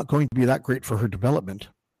 it's not going to be that great for her development.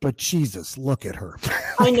 But Jesus, look at her.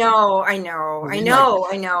 I know.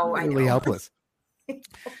 Really helpless.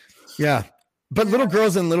 Yeah, but little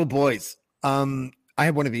girls and little boys. I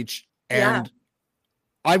have one of each, and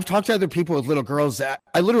I've talked to other people with little girls that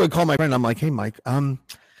I literally call my friend. I'm like, hey, Mike, I don't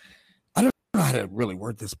know how to really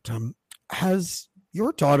word this, but has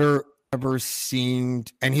your daughter ever seen?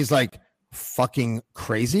 And he's like, fucking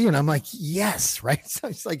crazy. And I'm like, yes, right. So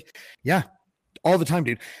it's like, yeah, all the time,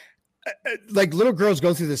 dude. Like little girls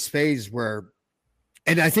go through this phase where,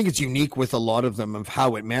 and I think it's unique with a lot of them of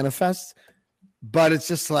how it manifests, but it's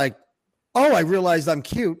just like, oh, I realized I'm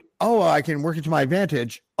cute. Oh, I can work it to my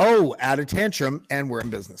advantage. Oh, add a tantrum and we're in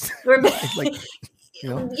business. Like,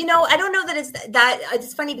 you know, I don't know that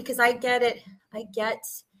it's funny because I get it.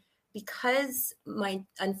 Because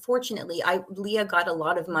unfortunately, Leah got a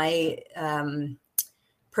lot of my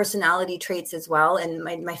personality traits as well. And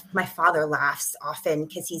my father laughs often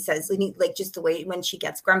because he says, like, just the way when she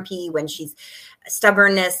gets grumpy, when she's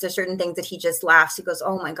stubbornness, there's certain things that he just laughs. He goes,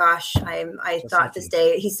 oh my gosh, I thought this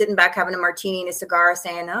day, he's sitting back having a martini and a cigar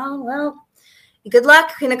saying, oh, well, good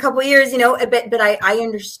luck in a couple of years, you know, but I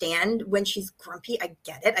understand when she's grumpy. I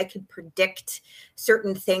get it. I could predict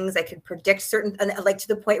certain things. I could predict certain, like to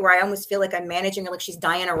the point where I almost feel like I'm managing her like she's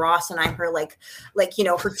Diana Ross and I'm her like, you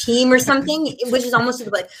know, her team or something, which is almost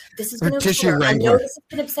like, this is going to upset her. I know this is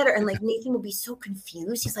going to upset her. And like Nathan will be so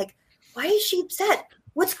confused. He's like, why is she upset?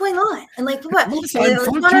 What's going on? And like, what? I'm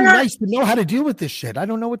far too nice to know how to deal with this shit. I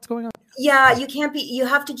don't know what's going on. Yeah, you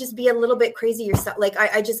have to just be a little bit crazy yourself. Like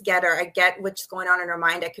I just get her. I get what's going on in her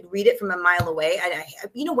mind. I could read it from a mile away.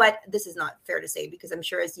 You know what? This is not fair to say because I'm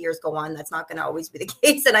sure as years go on, that's not going to always be the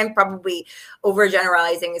case. And I'm probably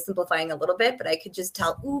overgeneralizing and simplifying a little bit, but I could just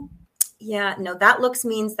tell, ooh, yeah, no, that looks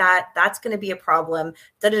means that's going to be a problem.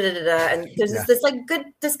 And there's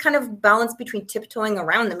this kind of balance between tiptoeing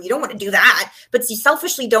around them. You don't want to do that, but you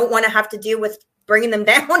selfishly don't want to have to deal with bringing them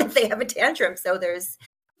down if they have a tantrum. So there's.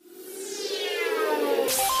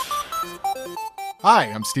 Hi,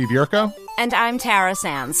 I'm Steve Yerko. And I'm Tara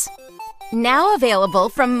Sands. Now available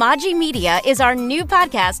from Maji Media is our new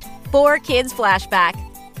podcast, 4Kids Flashback.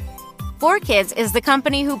 4Kids is the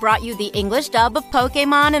company who brought you the English dub of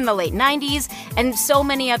Pokemon in the late 90s and so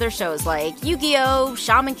many other shows like Yu-Gi-Oh!,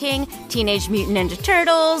 Shaman King, Teenage Mutant Ninja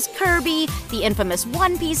Turtles, Kirby, the infamous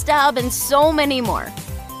One Piece dub, and so many more.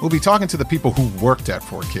 We'll be talking to the people who worked at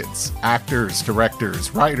 4Kids. Actors, directors,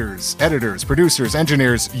 writers, editors, producers,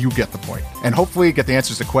 engineers, you get the point. And hopefully get the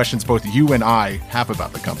answers to questions both you and I have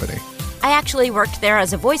about the company. I actually worked there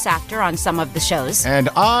as a voice actor on some of the shows. And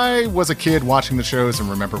I was a kid watching the shows and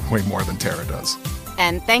remember way more than Tara does.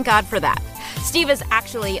 And thank God for that. Steve is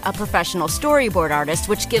actually a professional storyboard artist,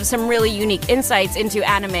 which gives some really unique insights into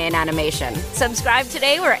anime and animation. Subscribe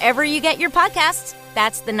today wherever you get your podcasts.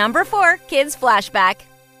 That's the number 4 Kids Flashback.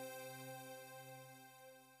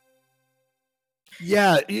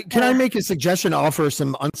 Yeah. Can I make a suggestion, offer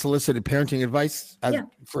some unsolicited parenting advice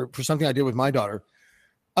for something I did with my daughter?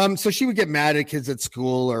 So she would get mad at kids at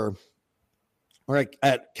school or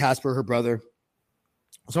at Casper, her brother.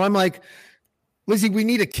 So I'm like, Lizzie, we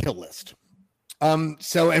need a kill list.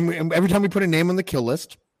 So every time we put a name on the kill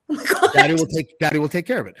list, Daddy will take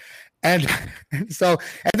care of it. And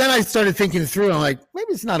then I started thinking through, and I'm like,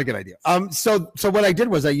 maybe it's not a good idea. So what I did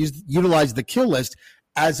was I utilized the kill list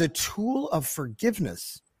as a tool of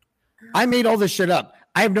forgiveness. I made all this shit up.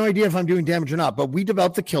 I have no idea if I'm doing damage or not, but we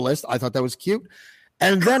developed the kill list. I thought that was cute.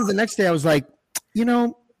 And then the next day I was like,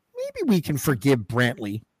 maybe we can forgive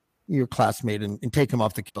Brantley, your classmate, and take him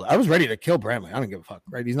off the kill. I was ready to kill Brantley. I don't give a fuck,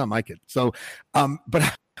 right? He's not my kid. So,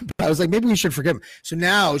 but I was like, maybe we should forgive him. So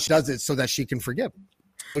now she does it so that she can forgive.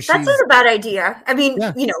 That's not a bad idea. I mean,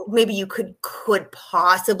 maybe you could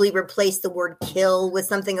possibly replace the word kill with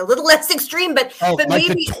something a little less extreme, but like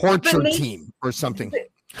maybe the torture team or something.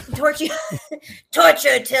 Torture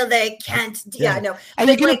till they can't. Yeah, no. Are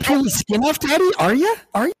you going to peel the skin off, Daddy? Are you?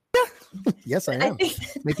 Yes, I am.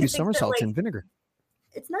 Make you somersaults in vinegar.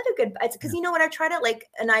 It's not a good, it's because you know what, I tried it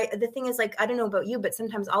the thing is I don't know about you, but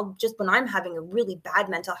sometimes I'll just, when I'm having a really bad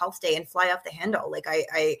mental health day and fly off the handle,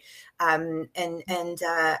 and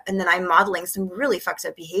then I'm modeling some really fucked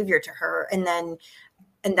up behavior to her. And then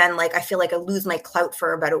I feel like I lose my clout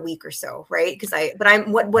for about a week or so. Right. Because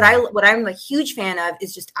what I'm a huge fan of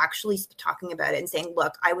is just actually talking about it and saying,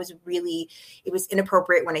 look, it was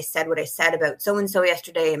inappropriate when I said what I said about so-and-so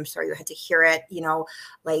yesterday. I'm sorry you had to hear it. I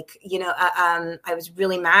was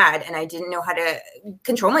really mad and I didn't know how to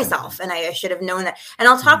control myself, and I should have known that. And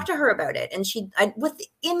I'll talk to her about it. And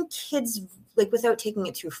within kids, without taking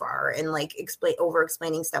it too far and over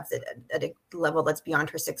explaining stuff that at a level that's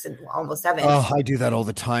beyond her 6 and almost 7. Oh, I do that all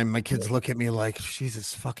the time. My kids look at me like,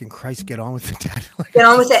 Jesus fucking Christ, get on with it, Dad. Get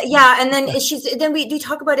on with it. Yeah. And then we do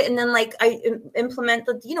talk about it. And then I implement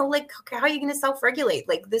how are you going to self-regulate?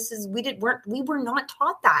 We were not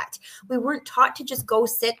taught that. We weren't taught to just go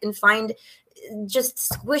sit and find, just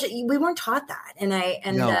squish it. We weren't taught that.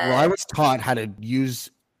 I was taught how to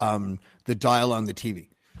use the dial on the TV.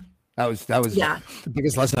 That was the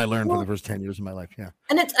biggest lesson I learned for the first 10 years of my life. Yeah.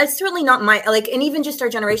 And it's certainly not and even just our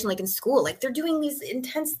generation, in school, they're doing these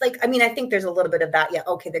intense, I think there's a little bit of that. Yeah.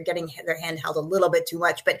 Okay. They're getting their hand held a little bit too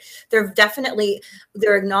much, but they're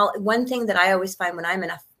one thing that I always find when I'm in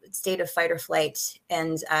a state of fight or flight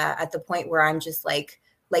and at the point where I'm just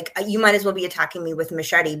you might as well be attacking me with a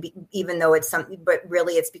machete, even though it's something, but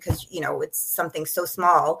really it's because, it's something so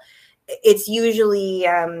small. It's usually,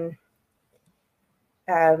 I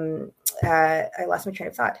lost my train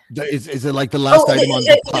of thought. Is it like the last item on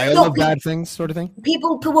the pile of bad things sort of thing?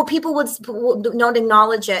 People would not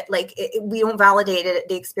acknowledge it. We don't validate it,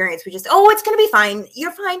 the experience. We just, it's going to be fine.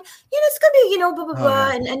 You're fine. It's going to be, blah, blah, blah.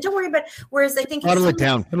 And don't worry about it. Whereas I think bottle it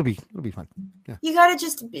down. It'll be fine. Yeah. You got to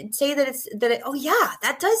just say that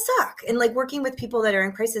that does suck. And working with people that are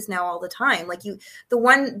in crisis now all the time,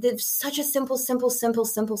 there's such a simple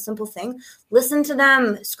thing. Listen to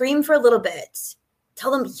them, scream for a little bit.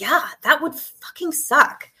 Tell them, that would fucking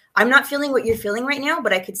suck. I'm not feeling what you're feeling right now,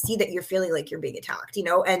 but I could see that you're feeling like you're being attacked,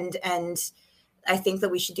 and I think that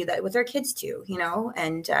we should do that with our kids too,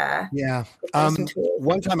 and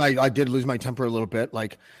one time I did lose my temper a little bit,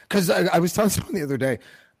 because I was telling someone the other day,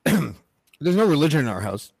 there's no religion in our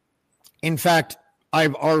house. In fact,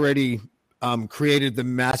 I've already created the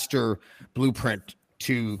master blueprint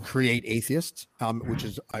to create atheists, which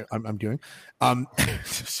is I'm doing.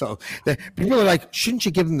 So people are like, shouldn't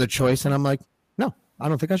you give them the choice? And I'm like, no, I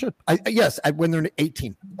don't think I should. When they're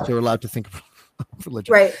 18, they're allowed to think of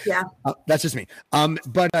religion. Right. Yeah. That's just me.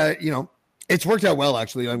 But it's worked out well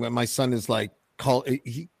actually. When my son is he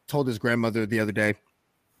told his grandmother the other day,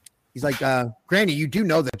 he's like, Granny, you do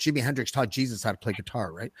know that Jimi Hendrix taught Jesus how to play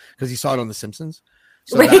guitar, right? Because he saw it on The Simpsons.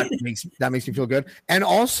 So that makes me feel good. And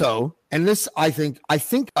also, and this, I think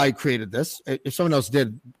I created this. If someone else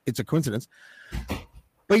did, it's a coincidence.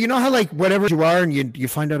 But you know how whatever you are and you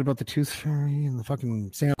find out about the tooth fairy and the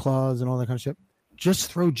fucking Santa Claus and all that kind of shit,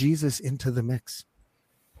 just throw Jesus into the mix.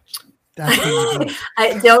 That's what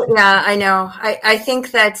I know. I think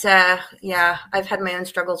that, I've had my own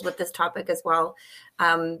struggles with this topic as well.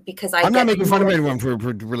 Because I'm not making fun of anyone for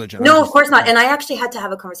religion. No, of course not. And I actually had to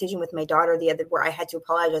have a conversation with my daughter where I had to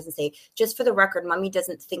apologize and say, just for the record, Mommy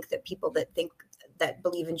doesn't think that people that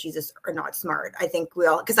believe in Jesus are not smart. I think we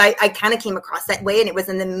all, because I kind of came across that way, and it was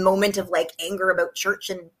in the moment of anger about church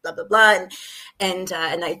and blah blah blah, and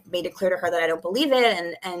I made it clear to her that I don't believe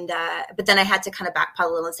it, but then I had to kind of backpedal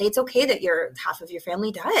a little and say it's okay that half of your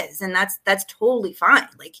family does, and that's totally fine.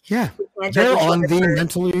 We can't they're judge each on other the for-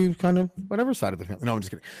 mentally kind of whatever side of the family. No, I'm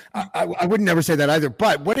just kidding. I would never say that either.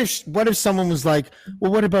 But what if someone was like,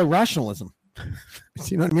 well, what about rationalism?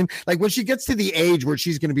 You know what I mean? Like when she gets to the age where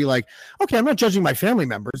she's going to be like, okay, I'm not judging my family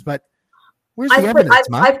members, but where's the evidence?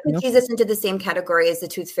 I've put Jesus into the same category as the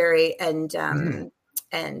Tooth Fairy and Santa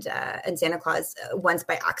Claus once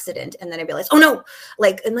by accident, and then I realized, oh no,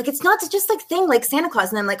 like it's not just like thing like Santa Claus,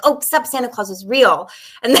 and I'm like, oh, except Santa Claus is real,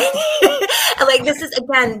 and then and like this is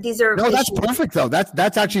again, these are no, that's perfect though.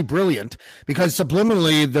 That's actually brilliant because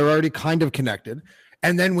subliminally they're already kind of connected,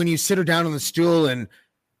 and then when you sit her down on the stool and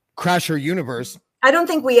crash her universe. I don't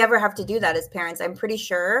think we ever have to do that as parents. I'm pretty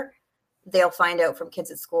sure they'll find out from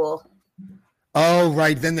kids at school. Oh,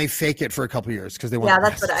 right. Then they fake it for a couple of years because they want. Yeah,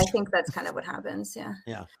 that's what I think. That's kind of what happens. Yeah.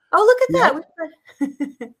 Yeah. Oh, look at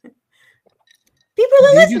that. People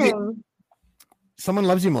are listening. Someone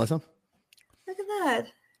loves you, Melissa. Look at that.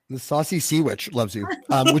 The saucy sea witch loves you,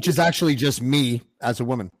 which is actually just me as a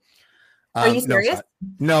woman. Are you serious?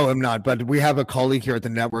 No, I'm not. But we have a colleague here at the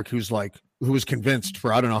network who was convinced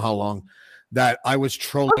for I don't know how long that I was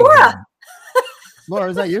trolling. Oh, Laura. Laura,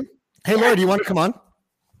 is that you? Hey, Laura, do you want to come on?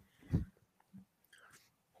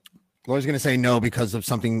 Laura's going to say no because of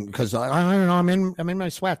something. Because I don't know. I'm in my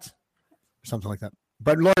sweats, or something like that.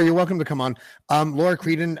 But Laura, you're welcome to come on. Laura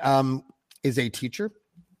Creedon is a teacher.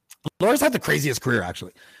 Laura's had the craziest career,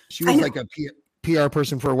 actually. She was like a PR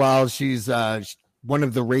person for a while. She's one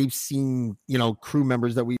of the rave scene, crew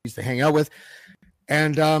members that we used to hang out with.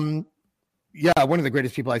 And one of the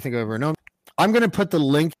greatest people I think I've ever known. I'm going to put the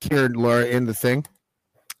link here, Laura, in the thing.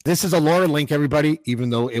 This is a Laura link, everybody, even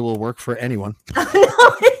though it will work for anyone. We're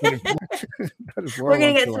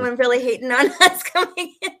going to get someone really hating on us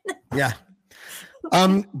coming in. Yeah.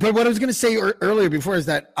 But what I was going to say earlier before is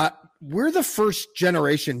that we're the first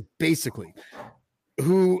generation, basically,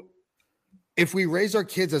 who, if we raise our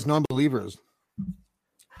kids as non-believers,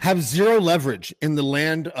 have zero leverage in the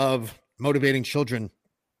land of motivating children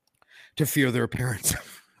to fear their parents.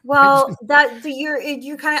 Well,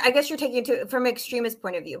 you kind of, I guess you're taking it to from an extremist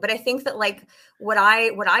point of view, but I think that like what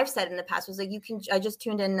I've said in the past was like I just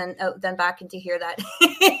tuned in and then back in to hear that.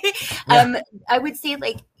 I would say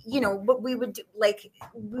like what we would do, like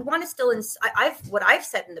we want to still what I've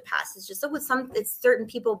said in the past is just it's certain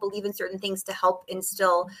people believe in certain things to help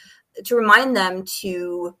instill, to remind them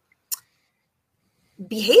to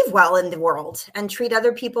behave well in the world and treat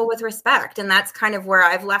other people with respect. And that's kind of where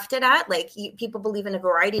I've left it at. Like people believe in a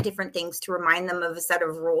variety of different things to remind them of a set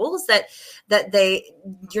of rules that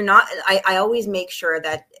you're not, I always make sure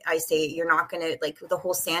that I say, you're not going to, like the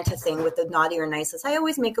whole Santa thing with the naughty or nice list. I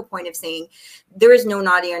always make a point of saying there is no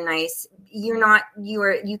naughty or nice. You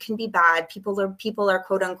can be bad. People are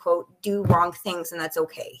quote unquote do wrong things, and that's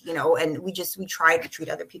okay. And we try to treat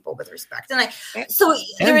other people with respect. And I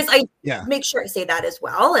make sure I say that as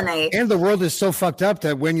well. And the world is so fucked up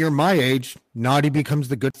that when you're my age, naughty becomes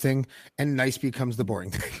the good thing and nice becomes the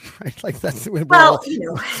boring thing. Right? Like that's in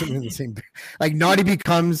the same. Like naughty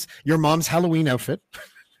becomes your mom's Halloween outfit,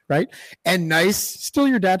 right? And nice still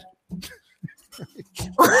your dad.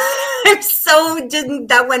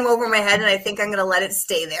 That went over my head, and I think I'm going to let it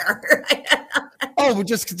stay there. Oh,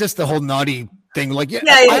 just the whole naughty thing. Like,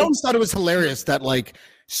 I always thought it was hilarious that like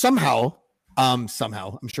somehow, I'm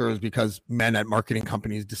sure it was because men at marketing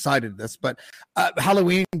companies decided this, but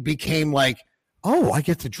Halloween became like, oh, I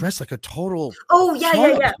get to dress like a total. Oh yeah.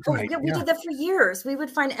 We did that for years. We would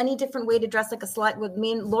find any different way to dress like a slut. With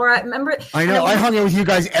me and Laura, remember? I know. I hung out with you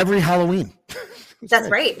guys every Halloween. That's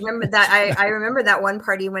right. Remember that? I remember that one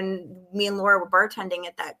party when me and Laura were bartending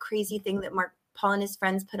at that crazy thing that Mark Paul and his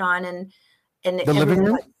friends put on, and the living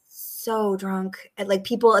room. So drunk, and like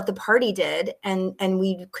people at the party did, and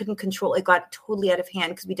we couldn't control. It got totally out of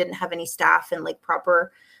hand because we didn't have any staff and like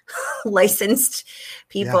proper licensed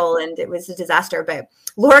people, and it was a disaster. But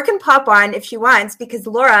Laura can pop on if she wants, because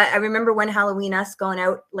Laura, I remember when Halloween, us going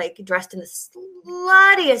out like dressed in the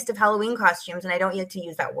sluttiest of Halloween costumes, and I don't like to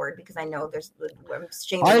use that word because I know I'm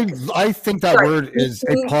I think that word is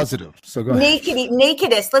a positive. So go ahead.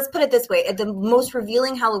 Nakedest. Let's put it this way: the most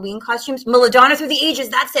revealing Halloween costumes, Madonna through the ages.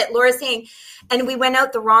 That's it. Laura's saying, and we went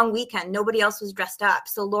out the wrong weekend. Nobody else was dressed up,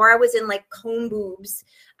 so Laura was in like cone boobs.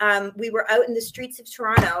 We were out in the streets of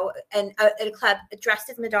Toronto and at a club dressed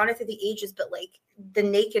as Madonna through the ages, but like the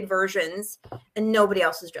naked versions, and nobody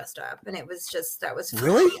else was dressed up. And it was that was fun.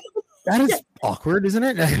 Really? That is awkward, isn't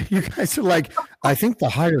it? You guys are like, I think the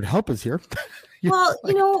hired help is here. Well,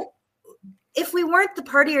 if we weren't the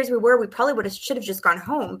partiers we were, we probably should have just gone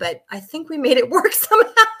home, but I think we made it work somehow.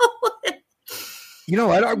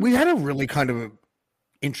 We had a really kind of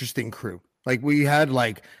interesting crew. Like we had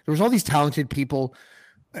there was all these talented people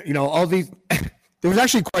all these. There was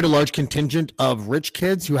actually quite a large contingent of rich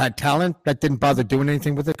kids who had talent that didn't bother doing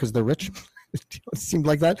anything with it because they're rich. It seemed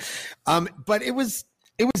like that. But it was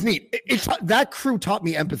neat. That crew taught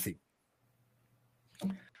me empathy.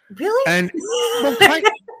 Really? And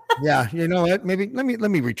yeah, you know what? Maybe let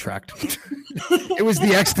me retract. It was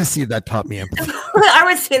the ecstasy that taught me empathy. I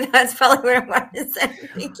would say that's probably where I wanted to say.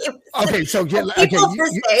 Okay, so you're right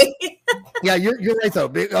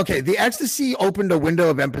though. Okay, the ecstasy opened a window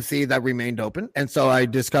of empathy that remained open, and so I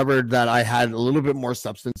discovered that I had a little bit more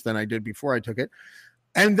substance than I did before I took it.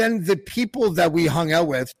 And then the people that we hung out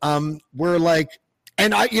with were like,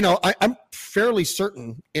 and I'm fairly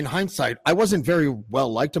certain in hindsight, I wasn't very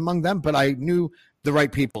well liked among them, but I knew the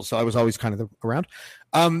right people, so I was always kind of around.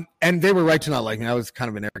 And they were right to not like me. I was kind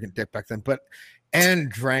of an arrogant dick back then,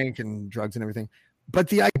 and drank and drugs and everything. But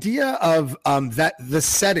the idea of that the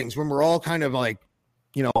settings when we're all kind of like,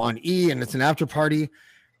 on E and it's an after party,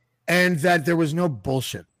 and that there was no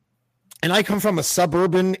bullshit. And I come from a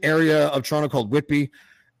suburban area of Toronto called Whitby,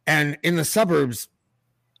 and in the suburbs,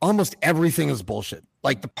 almost everything is bullshit.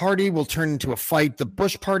 Like the party will turn into a fight. The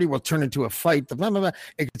Bush party will turn into a fight. The blah, blah, blah.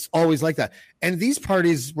 It's always like that. And these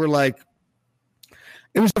parties were like,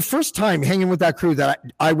 it was the first time hanging with that crew that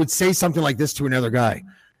I would say something like this to another guy.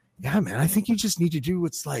 Yeah, man, I think you just need to do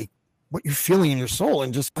what's like what you're feeling in your soul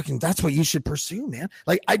and just fucking, that's what you should pursue, man.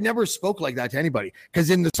 Like I never spoke like that to anybody because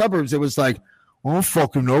in the suburbs, it was like, I don't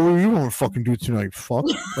fucking know what you want to fucking do tonight. Fuck.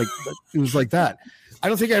 Like it was like that. I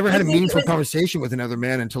don't think I ever had a meaningful conversation with another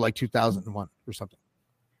man until like 2001 or something.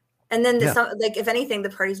 And then like, if anything, the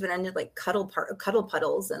parties would end up like cuddle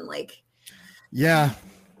puddles and like. Yeah,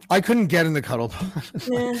 I couldn't get in the cuddle.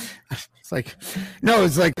 Yeah. It's like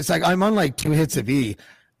I'm on like 2 hits of E.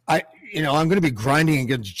 I'm going to be grinding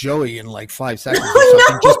against Joey in like 5 seconds or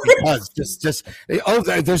something, just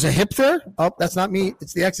because. There's a hip there. Oh, that's not me.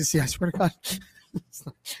 It's the ecstasy. I swear to God.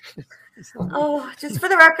 Oh, just for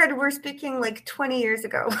the record, we're speaking like 20 years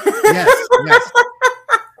ago.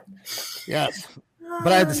 Yes.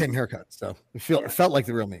 But I had the same haircut, so it felt like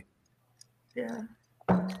the real me. Yeah.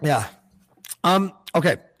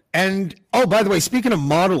 Okay. And by the way, speaking of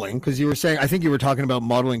modeling, because you were saying, I think you were talking about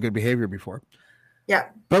modeling good behavior before. Yeah.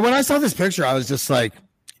 But when I saw this picture, I was just like,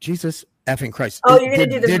 Jesus effing Christ. Oh, you're gonna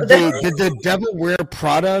do this. Did the Devil Wear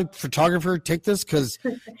Prada photographer take this? Because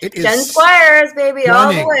it is Jen Squires, baby,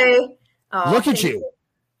 all the way. Oh, look at you.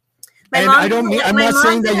 And I'm not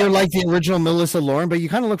saying that you're like the original Melissa Lauren, but you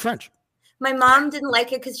kind of look French. My mom didn't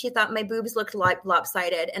like it because she thought my boobs looked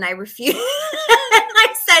lopsided, and I refused.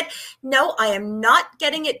 I said, "No, I am not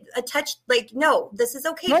getting it touched. Like, no, this is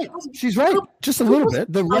okay." Right. She's right, just a little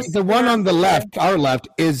bit. The one on the left, our left,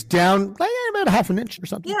 is down like about half an inch or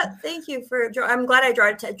something. Yeah, thank you I'm glad I drew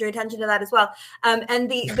attention to that as well.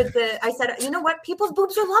 I said, you know what? People's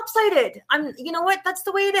boobs are lopsided. You know what? That's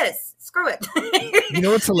the way it is. Screw it. You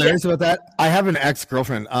know what's hilarious about that? I have an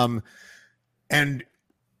ex-girlfriend, and.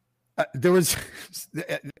 There was,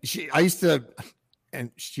 I used to, and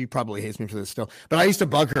she probably hates me for this still, but I used to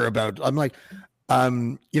bug her about, I'm like,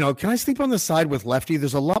 can I sleep on the side with Lefty?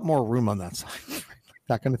 There's a lot more room on that side,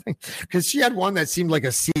 that kind of thing. Because she had one that seemed like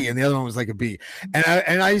a C and the other one was like a B.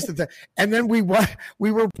 And I used to, and then we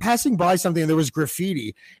were passing by something and there was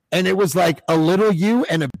graffiti and it was like a little U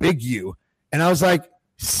and a big U. And I was like,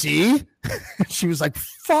 see? She was like,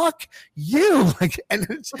 fuck you. Like, and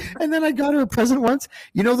then I got her a present once.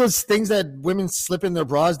 You know those things that women slip in their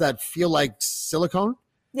bras that feel like silicone?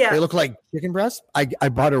 Yeah. They look like chicken breasts. I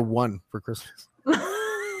bought her one for Christmas.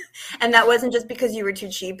 And that wasn't just because you were too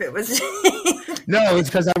cheap. It was No, it's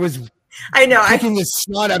because I was taking the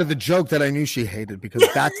snot out of the joke that I knew she hated because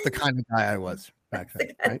that's the kind of guy I was back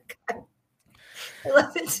then. Right? I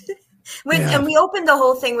love it. And we opened the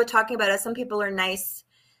whole thing with talking about how some people are nice,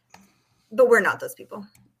 but we're not those people.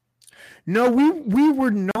 No, we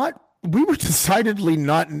were not. We were decidedly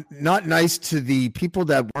not nice to the people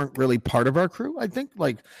that weren't really part of our crew. I think,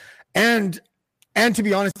 and to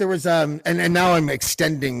be honest, there was and now I'm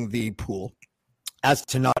extending the pool as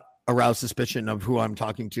to not arouse suspicion of who I'm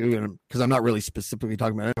talking to, and because I'm not really specifically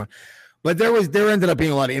talking about anyone. But there ended up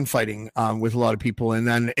being a lot of infighting with a lot of people, and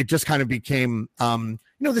then it just kind of became,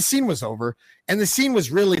 the scene was over, and the scene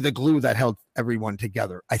was really the glue that held everyone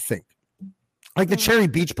together. I think, like the cherry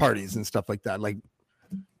beach parties and stuff like that. Like,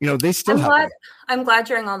 they still have. I'm glad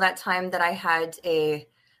during all that time that I had a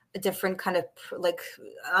different kind of like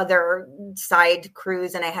other side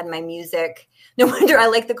crews, and I had my music. No wonder I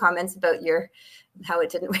like the comments about how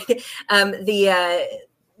it didn't work.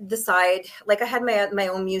 The side, like I had my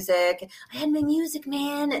own music. I had my music,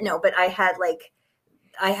 man. No, but I had like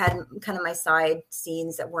I had kind of my side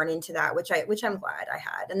scenes that weren't into that, which I'm glad I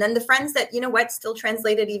had. And then the friends that, still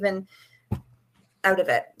translated even out of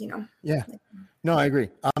it, Yeah. No, I agree.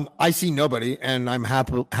 I see nobody, and I'm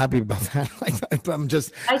happy about that. Like,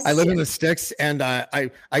 I live in the sticks, and I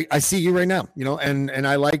see you right now, and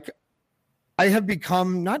I have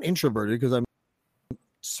become not introverted, because I'm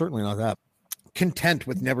certainly not that, content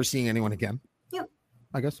with never seeing anyone again. Yep.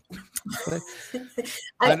 I guess. I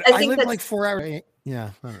I think live like 4 hours.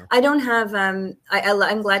 Yeah. I don't know. I don't have,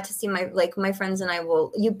 I'm glad to see my friends, and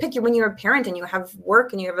you pick when you're a parent and you have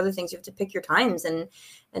work and you have other things, you have to pick your times. And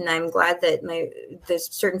I'm glad that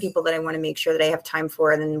there's certain people that I want to make sure that I have time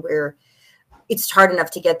for, and then it's hard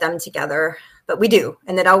enough to get them together, but we do.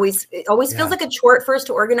 And it always feels like a chore at first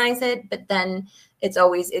to organize it, but then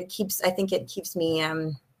it keeps me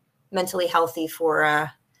mentally healthy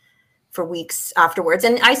for weeks afterwards.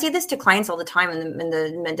 And I say this to clients all the time in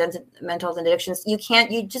the mental health and addictions. You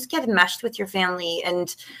just get meshed with your family,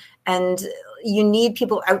 and you need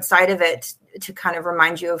people outside of it to kind of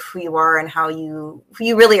remind you of who you are and who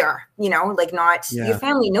you really are, your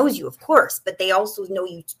family knows you, of course, but they also know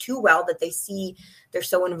you too well that they're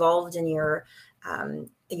so involved in your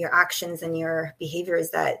actions and your behaviors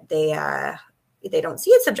that they don't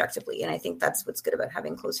see it subjectively. And I think that's what's good about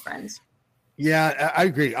having close friends. Yeah, I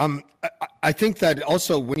agree. I think that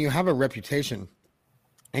also when you have a reputation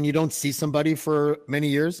and you don't see somebody for many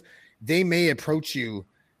years, they may approach you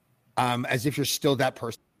as if you're still that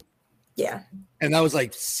person. Yeah. And that was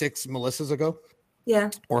like 6 Melissas ago.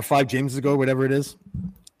 Yeah. Or 5 Jameses ago, whatever it is.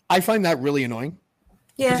 I find that really annoying.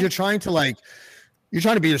 Yeah. Because you're trying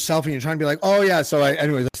to be yourself, and you're trying to be like, oh yeah, so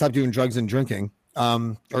I stopped doing drugs and drinking.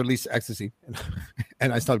 Or at least ecstasy,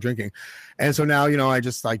 and I stopped drinking. And so now, I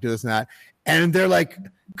just like do this and that. And they're like,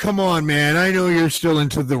 come on, man, I know you're still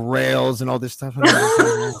into the rails and all this stuff. And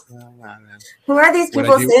who are these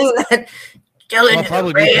people saying that? Still into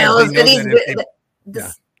the rails.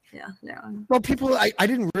 Well, people, I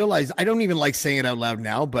didn't realize, I don't even like saying it out loud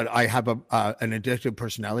now, but I have an addictive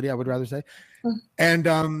personality, I would rather say. And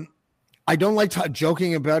I don't like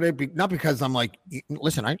joking about it, not because I'm like,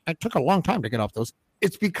 listen, I took a long time to get off those.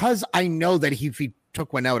 It's because I know that if he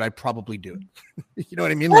took one out, I'd probably do it. You know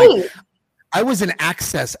what I mean? Right. Like, I was an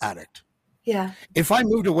access addict. Yeah. If I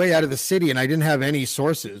moved away out of the city and I didn't have any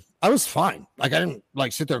sources, I was fine. Like, I didn't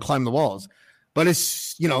like sit there and climb the walls. But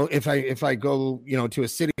it's, if I go, to a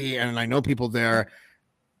city and I know people there,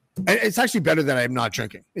 it's actually better that I'm not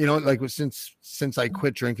drinking, like since I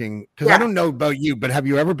quit drinking, because I don't know about you, but have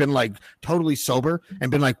you ever been like totally sober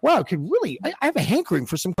and been like, wow, I have a hankering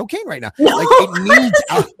for some cocaine right now. No.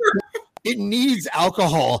 Like it needs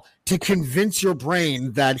alcohol to convince your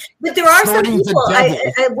brain that. But there are some people,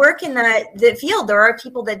 I work in the field. There are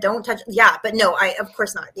people that don't touch. Yeah, but no, of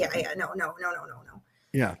course not. Yeah. No.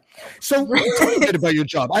 Yeah. So tell me a bit about your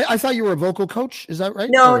job. I thought you were a vocal coach. Is that right?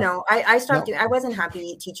 No. I stopped doing. I wasn't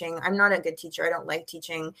happy teaching. I'm not a good teacher. I don't like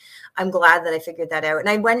teaching. I'm glad that I figured that out. And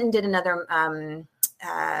I went and did another.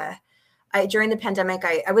 During the pandemic,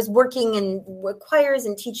 I was working in choirs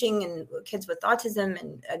and teaching and kids with autism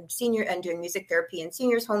and senior and doing music therapy in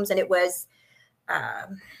seniors' homes. And it was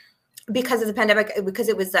because of the pandemic, because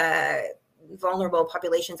it was vulnerable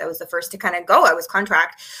populations. I was the first to kind of go. I was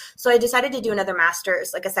contract. So I decided to do another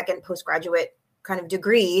master's, like a second postgraduate kind of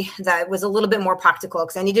degree that was a little bit more practical,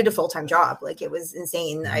 because I needed a full-time job. Like, it was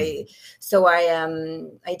insane. I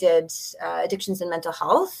did addictions and mental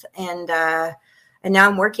health, and now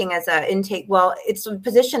I'm working as a intake. Well, it's a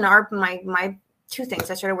position. My two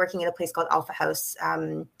things. I started working at a place called Alpha House,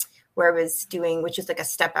 where I was doing, which is like a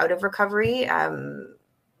step out of recovery,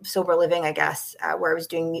 sober living, I guess, where I was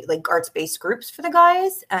doing like arts-based groups for the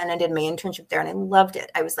guys, and I did my internship there, and I loved it.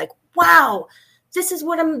 I was like, wow, this is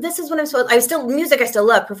what I'm supposed. I still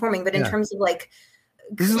love performing, but in terms of like,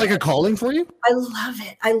 this is like a calling for you. I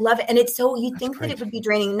love it. And it's so, you think that it would be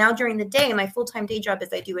draining. Now during the day, my full-time day job is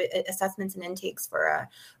I do assessments and intakes for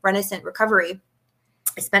Renaissance Recovery.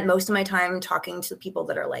 I spent most of my time talking to people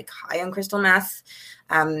that are like high on crystal meth,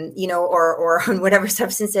 or on whatever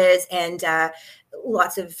substances, and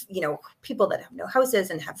lots of, people that have no houses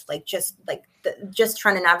and have like just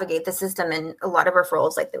trying to navigate the system. And a lot of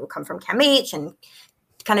referrals, like, they would come from CAMH, and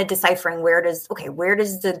kind of deciphering where does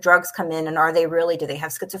the drugs come in, and do they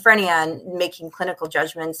have schizophrenia, and making clinical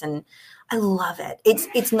judgments. And I love it.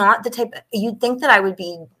 It's not the type, you'd think that I would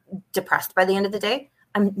be depressed by the end of the day.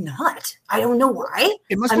 I'm not. I don't know why.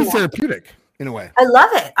 It must be therapeutic in a way. I love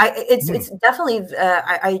it. It's definitely,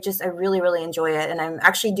 I really, really enjoy it. And I'm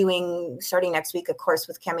actually starting next week, a course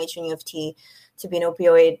with CAMH and U of T to be an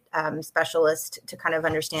opioid specialist, to kind of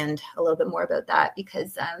understand a little bit more about that,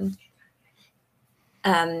 because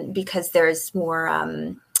because there's more,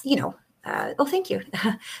 thank you,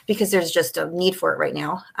 because there's just a need for it right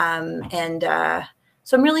now.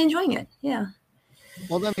 So I'm really enjoying it. Yeah.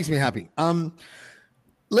 Well, that makes me happy. Why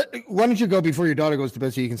don't you go before your daughter goes to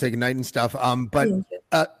bed so you can say goodnight and stuff? But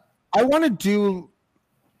I want to do.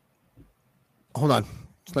 Hold on.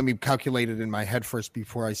 Just let me calculate it in my head first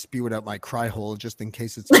before I spew it out my cry hole, just in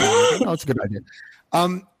case it's. It's a good idea.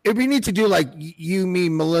 If we need to do like you, me,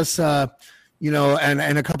 Melissa,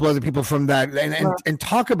 and a couple other people from that, and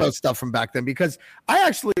talk about stuff from back then, because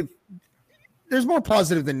there's more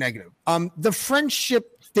positive than negative. The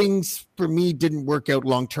friendship things for me didn't work out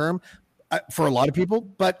long term for a lot of people,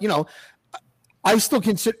 but I still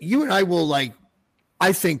consider you and I will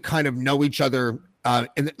I think kind of know each other.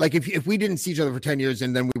 And like if we didn't see each other for 10 years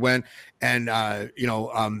and then we went and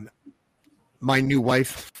my new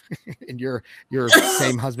wife and your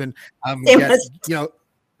same husband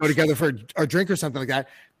go together for a drink or something like that,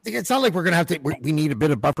 it's not like we're gonna have to. We need a bit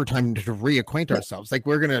of buffer time to reacquaint ourselves. Like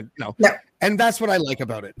we're gonna, and that's what I like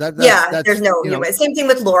about it. That's, there's no same thing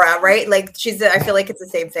with Laura, right? Like I feel like it's the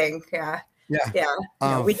same thing. Yeah.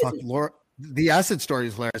 Laura, the acid story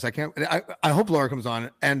is hilarious. I hope Laura comes on,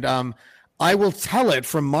 and I will tell it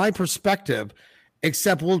from my perspective.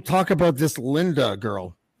 Except we'll talk about this Linda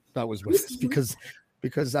girl that was with us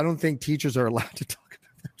because I don't think teachers are allowed to talk about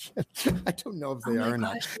that shit. I don't know if they are or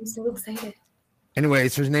not. I'm so excited.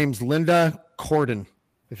 Anyways, her name's Linda Corden.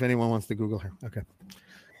 If anyone wants to Google her, okay.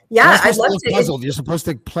 Yeah, I'd love to. Puzzled. You're supposed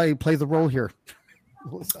to play the role here.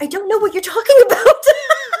 I don't know what you're talking about.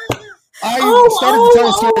 I started to tell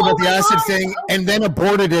a story about the acid thing, and then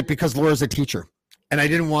aborted it because Laura's a teacher, and I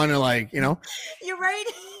didn't want to You're right.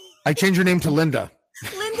 I changed her name to Linda.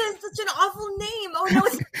 Linda is such an awful name. Oh no,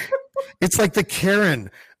 it's like the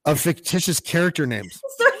Karen of fictitious character names.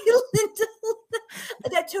 Sorry, Linda.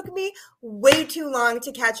 That took me way too long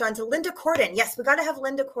to catch on to Linda Corden. Yes, we got to have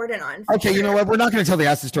Linda Corden on. Okay, you know what? We're not going to tell the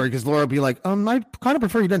acid story because Laura will be like, I kind of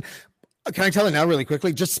prefer you didn't. Can I tell it now really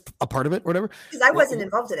quickly? Just a part of it, whatever? Because I wasn't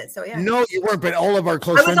involved in it, so yeah. No, you weren't, but all of our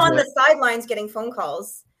close friends I was on the sidelines getting phone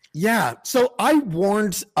calls. Yeah, so I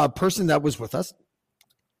warned a person that was with us.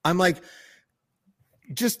 I'm like,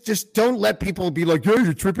 just don't let people be like, yeah,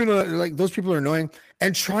 you're tripping. Like those people are annoying,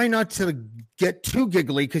 and try not to get too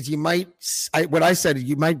giggly because you might. What I said,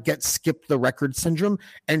 you might get skip the record syndrome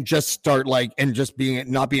and just start not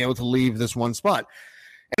being able to leave this one spot.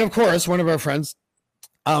 And of course, one of our friends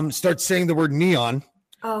starts saying the word neon.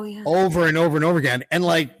 Oh yeah. Over and over and over again. And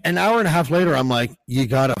like an hour and a half later, I'm like, you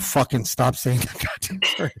gotta fucking stop saying that goddamn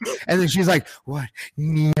word. And then she's like, what?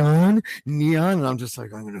 Neon? And I'm just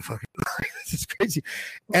like, I'm gonna fucking this is crazy.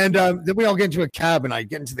 And then we all get into a cab, and I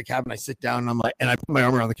get into the cab and I sit down and I'm like, and I put my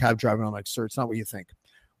arm around the cab driver and I'm like, sir, it's not what you think.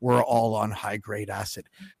 We're all on high grade acid.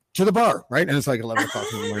 To the bar, right? And it's like 11 o'clock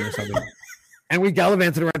in the morning or something. And we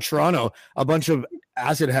gallivanted around Toronto, a bunch of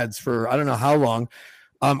acid heads for I don't know how long.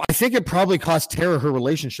 I think it probably cost Tara her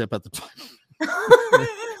relationship at the time.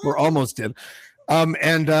 Or almost did.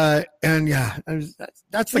 And yeah,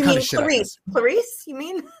 that's the kind of shit. Clarice, you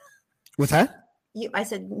mean? What's that? I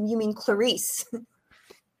said, you mean Clarice.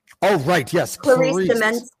 Oh, right. Yes. Clarice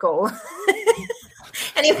Demensko.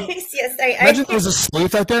 Anyways, yes. Imagine there's a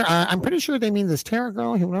sleuth out there. I'm pretty sure they mean this Tara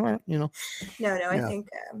girl. No, yeah. I think.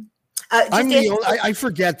 I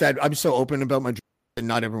forget that I'm so open about my and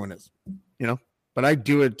not everyone is, but I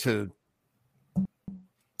do it to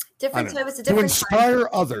inspire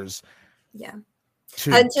others. Yeah.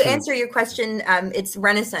 To answer your question, it's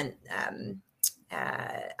Renaissance.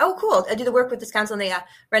 Cool. I do the work with this council in the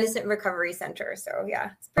Renaissance Recovery Center. So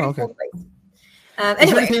yeah, it's pretty cool place.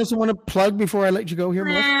 Is there anything else you want to plug before I let you go here,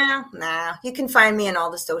 Melissa? Nah. You can find me on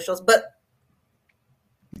all the socials, but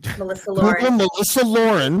Melissa Lauren. Melissa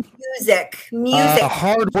Lauren. Music.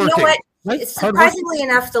 Hard working. You know what? Surprisingly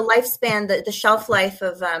enough, the lifespan, the shelf life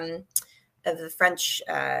of the French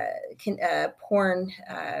porn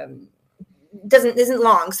isn't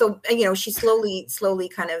long. So she slowly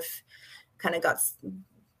kind of got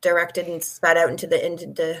directed and spat out into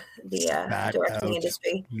the directing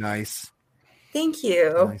industry. Nice. Thank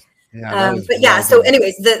you. Nice. Yeah, so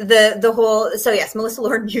anyways, the whole, so yes, Melissa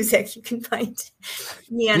Lauren Music, you can find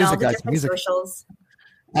me on all the different socials.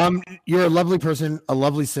 You're a lovely person, a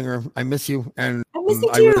lovely singer. I miss you, and I miss you too.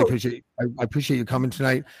 I really appreciate you coming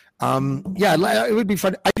tonight. It would be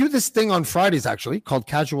fun. I do this thing on Fridays actually called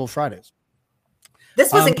Casual Fridays.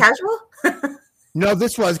 This wasn't casual? No,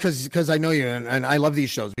 this was because I know you, and I love these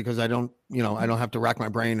shows because I don't have to rack my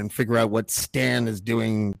brain and figure out what Stan is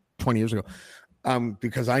doing 20 years ago.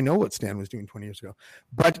 because I know what Stan was doing 20 years ago.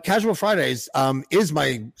 But Casual Fridays is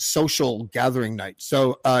my social gathering night.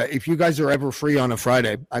 So if you guys are ever free on a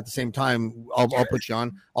Friday at the same time, I'll put you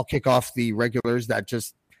on. I'll kick off the regulars that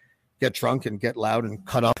just get drunk and get loud and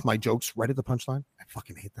cut off my jokes right at the punchline. I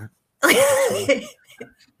fucking hate that.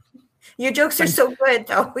 Your jokes are so good,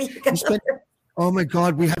 though. Oh my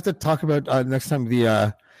God, we have to talk about next time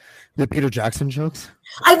the Peter Jackson jokes.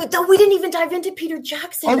 We didn't even dive into Peter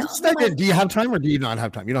Jackson. Do you have time or do you not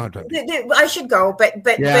have time? You don't have time. I should go, but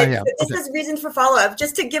this Okay. is reason for follow-up.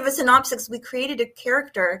 Just to give a synopsis, we created a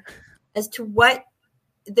character as to what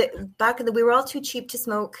we were all too cheap to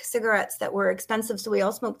smoke cigarettes that were expensive, so we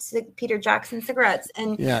all smoked Peter Jackson cigarettes.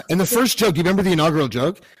 And and the first joke, you remember the inaugural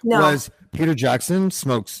joke? No. Was Peter Jackson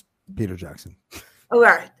smokes Peter Jackson. Oh,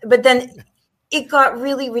 yeah. But then it got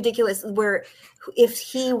really ridiculous where if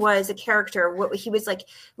he was a character, what he was like,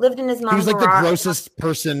 lived in his mom's He was like the garage. grossest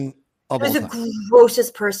person of all He was the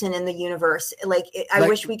grossest person in the universe. I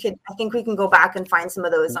wish we could, I think we can go back and find some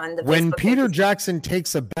of those on the When Facebook Peter page. Jackson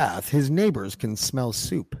takes a bath, his neighbors can smell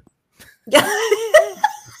soup.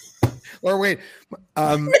 Or wait,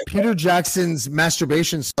 Peter Jackson's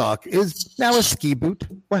masturbation stock is now a ski boot.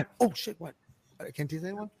 What? Oh shit! What? I can't do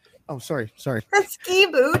that one. Oh, sorry. A ski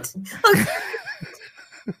boot. Okay.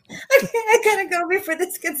 I gotta go before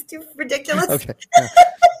this gets too ridiculous. Okay.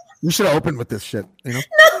 You should have opened with this shit. You know.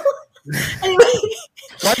 No. Anyway.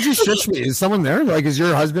 Why did you shush me? Is someone there? Like, is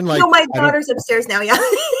your husband like? No, my daughter's upstairs now. Yeah.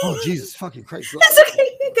 Oh Jesus fucking Christ! That's okay.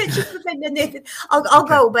 Good. She's prepared, Nathan. I'll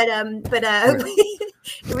go, but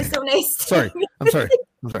it was so nice. Sorry. I'm sorry.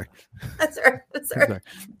 That's all right. That's all right.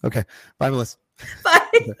 Okay. Bye, Melissa. Bye.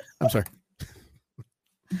 Okay. I'm sorry.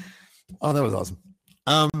 Oh, that was awesome.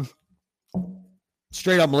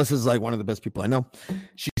 Straight up, Melissa's like one of the best people I know.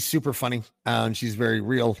 She's super funny and she's very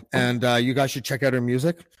real. And you guys should check out her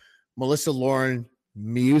music. Melissa Lauren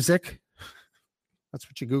music. That's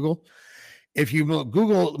what you Google. If you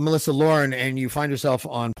Google Melissa Lauren and you find yourself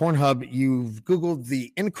on Pornhub, you've Googled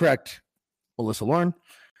the incorrect Melissa Lauren.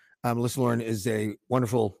 Melissa Lauren is a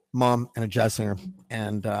wonderful mom and a jazz singer.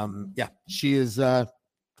 And she's a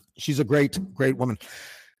great woman.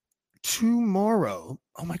 Tomorrow,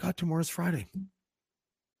 oh my God, tomorrow's Friday.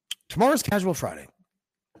 Tomorrow's Casual Friday.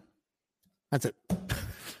 That's it.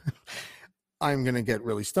 I'm going to get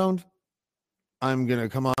really stoned. I'm going to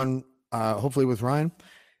come on, hopefully with Ryan.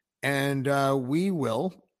 And we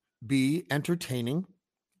will be entertaining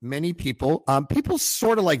many people. People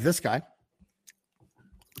sort of like this guy,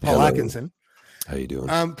 Paul Hello. Atkinson. How you doing?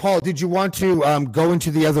 Paul, did you want to go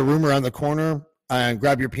into the other room around the corner and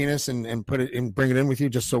grab your penis and put it and bring it in with you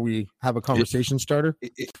just so we have a conversation starter?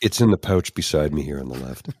 It's in the pouch beside me here on the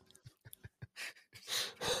left.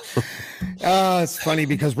 It's funny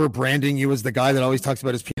because we're branding you as the guy that always talks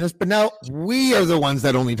about his penis, but now we are the ones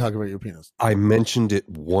that only talk about your penis. I mentioned it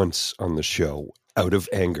once on the show out of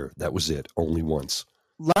anger. That was it. Only once.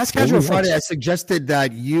 Last Casual Only Friday, once. I suggested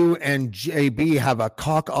that you and JB have a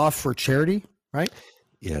cock off for charity, right?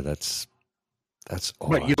 Yeah, that's odd.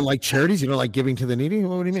 What, you don't like charities? You don't like giving to the needy?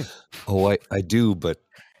 What do you mean? Oh, I do, but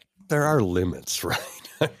there are limits, right?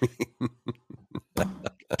 I mean,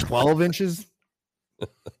 12 inches?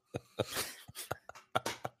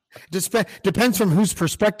 Depends from whose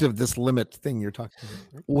perspective this limit thing you're talking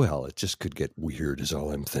about. Right? well, it just could get weird is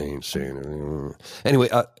all I'm saying. Anyway,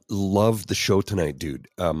 love the show tonight, dude.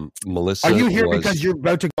 Melissa, Are you here because you're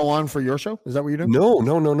about to go on for your show? Is that what you're doing?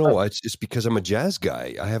 No. It's because I'm a jazz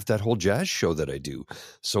guy. I have that whole jazz show that I do.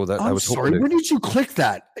 So that I was sorry. hoping to- Where did you click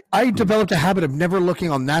that? I developed a habit of never looking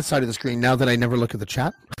on that side of the screen now that I never look at the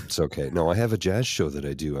chat. It's okay. No, I have a jazz show that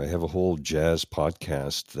I do. I have a whole jazz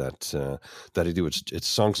podcast that I do. It's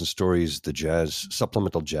Songs and Stories, the jazz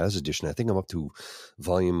supplemental jazz edition. I think I'm up to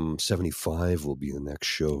volume 75 will be the next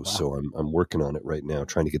show. Wow. So I'm working on it right now,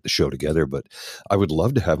 trying to get the show together. But I would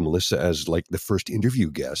love to have Melissa as like the first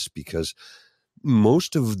interview guest because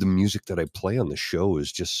most of the music that I play on the show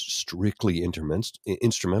is just strictly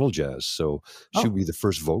instrumental jazz. So she'll be the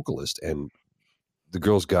first vocalist, and the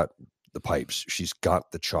girl's got the pipes. She's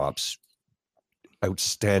got the chops.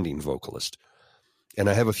 Outstanding vocalist. And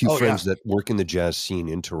I have a few friends that work in the jazz scene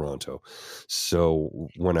in Toronto. So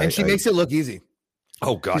she makes it look easy.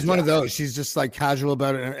 Oh God, she's one of those. She's just like casual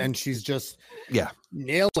about it, and she's just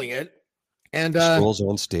nailing it. And strolls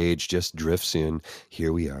on stage, just drifts in.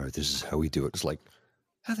 Here we are. This is how we do it. It's like,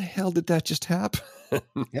 how the hell did that just happen?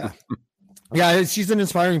 Yeah. She's an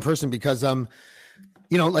inspiring person because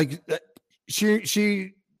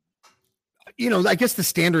she I guess the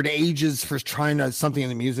standard ages for trying something in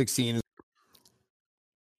the music scene is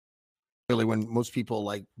really when most people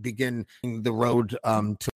like begin the road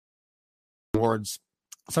to towards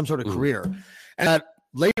some sort of Mhm. career, and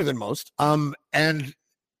later than most. And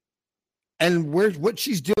what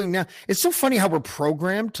she's doing now, it's so funny how we're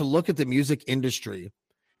programmed to look at the music industry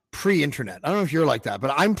pre-internet. I don't know if you're like that,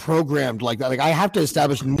 but I'm programmed like that. Like I have to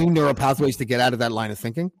establish new neural pathways to get out of that line of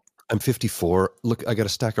thinking. I'm 54. Look, I got a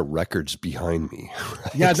stack of records behind me.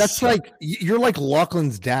 Right? Yeah, that's So- like you're like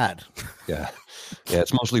Lachlan's dad. yeah,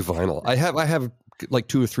 it's mostly vinyl. I have like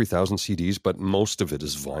 2,000 or 3,000 CDs, but most of it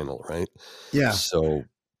is vinyl, right? Yeah. So,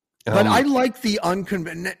 But I like the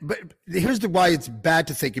unconventional. But here's why it's bad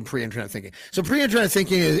to think in pre-internet thinking. So pre-internet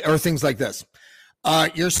thinking are things like this.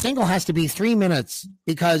 Your single has to be 3 minutes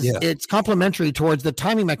because it's complementary towards the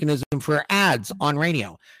timing mechanism for ads on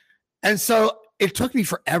radio. And so it took me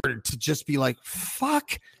forever to just be like,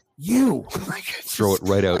 fuck you. Like, throw it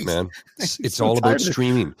right out, man. It's so all about tired of it.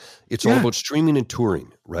 streaming. It's all about streaming and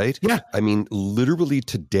touring, right? Yeah. I mean, literally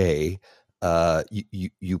today,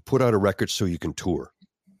 you put out a record so you can tour.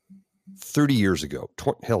 30 years ago,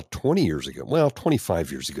 20 years ago, well,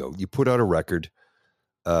 25 years ago, you put out a record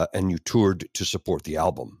and you toured to support the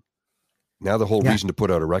album. Now the whole reason to put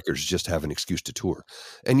out a record is just have an excuse to tour.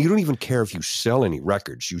 And you don't even care if you sell any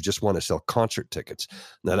records. You just want to sell concert tickets.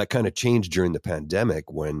 Now that kind of changed during the pandemic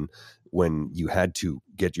when you had to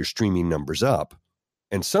get your streaming numbers up.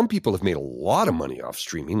 And some people have made a lot of money off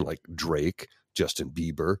streaming, like Drake, Justin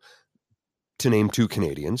Bieber, to name two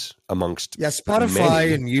Canadians amongst Spotify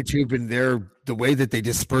many. and YouTube and the way that they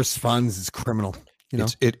disperse funds is criminal. You know?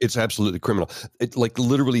 It's absolutely criminal. It like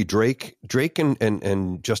literally Drake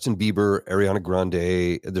and Justin Bieber, Ariana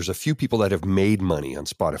Grande. There's a few people that have made money on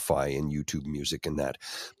Spotify and YouTube Music and that,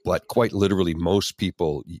 but quite literally most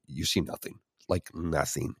people you see nothing, like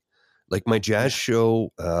nothing. Like my jazz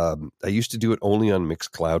show, I used to do it only on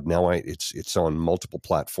Mixcloud. Now it's on multiple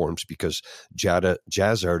platforms because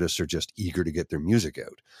jazz artists are just eager to get their music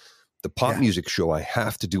out. The pop music show I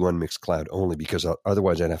have to do on Mixcloud only because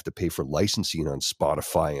otherwise I'd have to pay for licensing on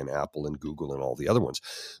Spotify and Apple and Google and all the other ones.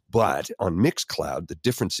 But on Mixcloud, the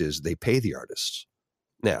difference is they pay the artists.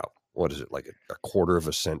 Now, what is it, like a quarter of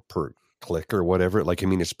a cent per click or whatever? Like, I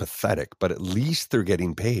mean, it's pathetic, but at least they're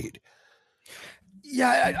getting paid.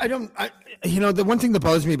 Yeah, the one thing that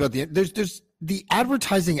bothers me about there's the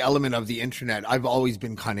advertising element of the internet. I've always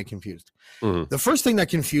been kind of confused. Mm-hmm. The first thing that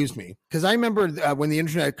confused me, because I remember when the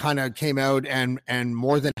internet kind of came out and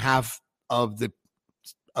more than half of the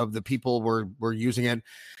people were using it,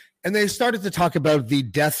 and they started to talk about the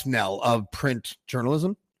death knell of print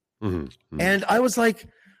journalism. Mm-hmm. Mm-hmm. And I was like,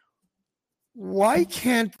 why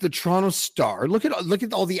can't the Toronto Star look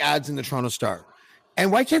at all the ads in the Toronto Star? And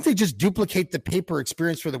why can't they just duplicate the paper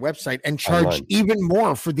experience for the website and charge Online. even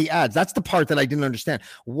more for the ads? That's the part that I didn't understand.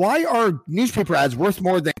 Why are newspaper ads worth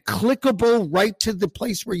more than clickable right to the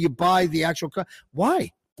place where you buy the actual? Why?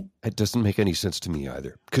 It doesn't make any sense to me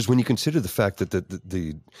either. Because when you consider the fact that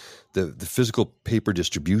the physical paper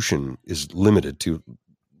distribution is limited to,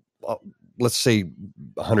 let's say,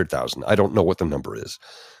 100,000. I don't know what the number is.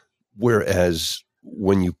 Whereas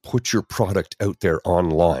when you put your product out there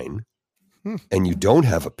online, and you don't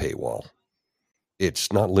have a paywall,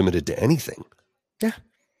 it's not limited to anything. Yeah.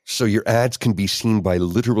 So your ads can be seen by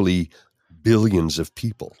literally billions of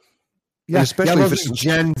people. Yeah, and especially if it's it's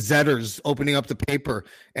Gen Zers opening up the paper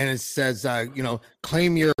and it says,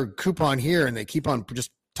 claim your coupon here, and they keep on just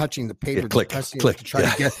touching the paper, click, pressing it click, to try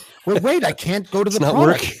to get. Well, wait, I can't go to the it's not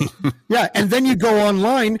product. working. Yeah, and then you go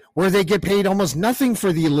online where they get paid almost nothing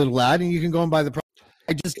for the little ad, and you can go and buy the product.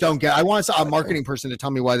 I just don't get. I want a marketing person to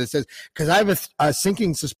tell me why this is, because I have a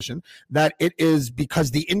sinking suspicion that it is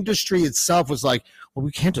because the industry itself was like, well,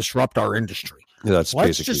 we can't disrupt our industry. Yeah, that's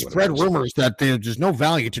Let's basically just what spread it is. rumors that there's no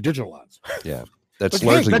value to digital ads. Yeah, that's But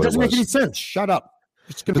largely that what it doesn't make was. any sense. Shut up.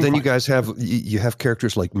 But then you guys have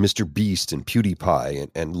characters like Mr. Beast and PewDiePie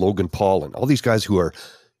and Logan Paul and all these guys who are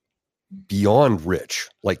beyond rich,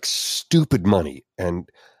 like stupid money, and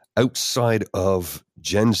outside of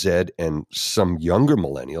Gen Z and some younger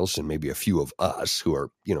millennials and maybe a few of us who are,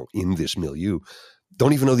 in this milieu,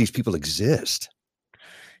 don't even know these people exist.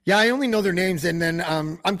 Yeah, I only know their names. And then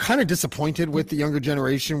I'm kind of disappointed with the younger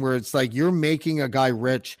generation where it's like you're making a guy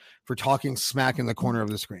rich for talking smack in the corner of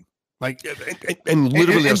the screen. Like, and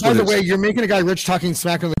literally, and that's by what the it way, is. you're making a guy rich talking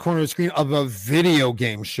smack on the corner of the screen of a video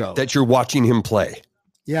game show. That you're watching him play.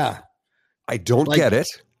 Yeah. I don't get it.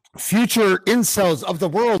 Future incels of the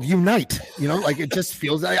world unite. It just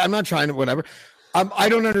feels. I'm not trying to whatever. I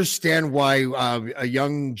don't understand why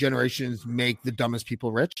young generations make the dumbest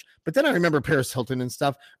people rich. But then I remember Paris Hilton and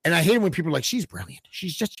stuff, and I hate it when people are like, "She's brilliant.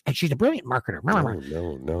 She's a brilliant marketer."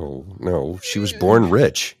 No. She was born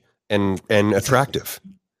rich and attractive.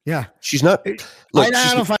 Yeah. She's not. Look,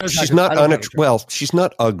 I don't find her she's attractive. not I don't find her attractive. well. She's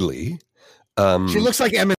not ugly. She looks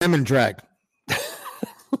like Eminem in drag.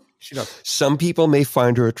 She does. Some people may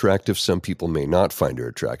find her attractive. Some people may not find her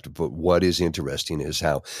attractive. But what is interesting is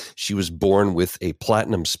how she was born with a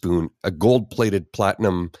platinum spoon, a gold-plated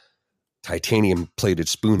platinum, titanium-plated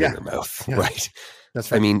spoon in her mouth. Yeah. Right.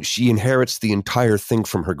 That's right. I mean, she inherits the entire thing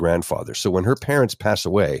from her grandfather. So when her parents pass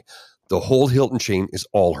away, the whole Hilton chain is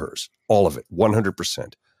all hers, all of it,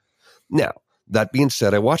 100%. Now, that being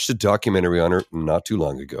said, I watched a documentary on her not too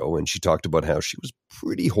long ago, and she talked about how she was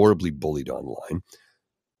pretty horribly bullied online.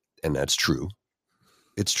 And that's true.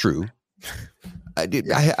 It's true. I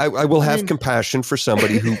will have compassion for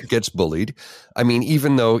somebody who gets bullied. I mean,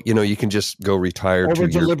 even though, you can just go retire. Over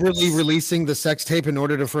deliberately releasing the sex tape in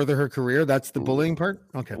order to further her career. That's the bullying part.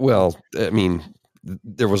 Okay. Well, I mean,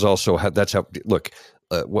 there was also look,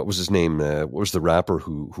 what was his name? What was the rapper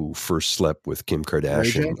who first slept with Kim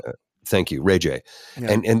Kardashian? Thank you, Ray J.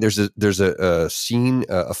 Yeah. And there's a scene,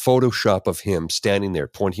 a Photoshop of him standing there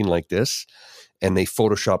pointing like this. And they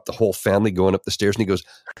photoshopped the whole family going up the stairs. And he goes,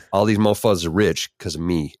 all these mofos are rich because of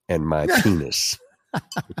me and my penis.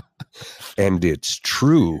 And it's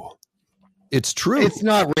true. It's true. It's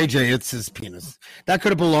not Ray J. It's his penis. That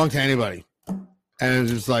could have belonged to anybody. And it's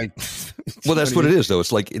just like. Well, that's what it is, though.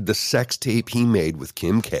 It's like the sex tape he made with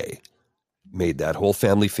Kim K made that whole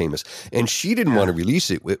family famous. And she didn't want to release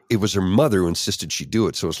it. It was her mother who insisted she do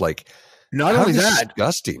it. So it's like. Not only that.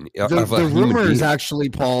 Disgusting. The rumor is actually,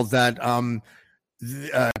 Paul, that.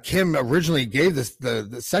 Kim originally gave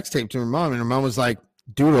the sex tape to her mom, and her mom was like,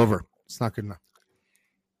 "Do it over. It's not good enough."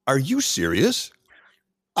 Are you serious?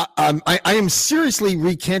 I am seriously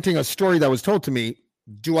recanting a story that was told to me.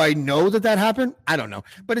 Do I know that happened? I don't know,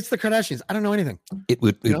 but it's the Kardashians. I don't know anything. It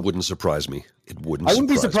wouldn't surprise me. It wouldn't. I wouldn't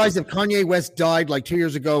be surprised if Kanye West died like 2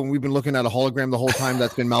 years ago, and we've been looking at a hologram the whole time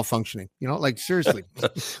that's been malfunctioning. Like seriously.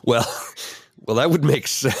 well, that would make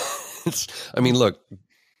sense. I mean, look.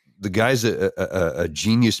 The guy's a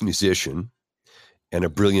genius musician and a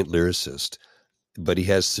brilliant lyricist, but he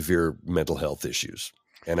has severe mental health issues.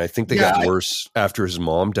 And I think they got worse after his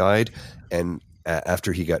mom died and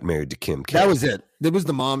after he got married to Kim K. That was it. It was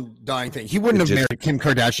the mom dying thing. He wouldn't have married Kim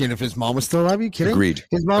Kardashian if his mom was still alive. Are you kidding? Agreed.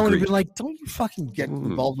 His mom would have been like, don't you fucking get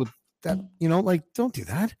involved with that. Don't do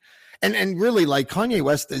that. And really, like Kanye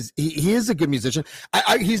West he is a good musician.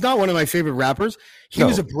 He's not one of my favorite rappers. He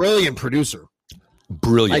was a brilliant producer.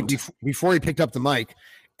 Brilliant. Like before he picked up the mic.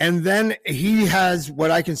 And then he has what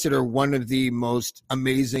I consider one of the most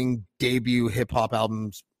amazing debut hip hop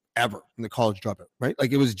albums ever in the College Dropout, right?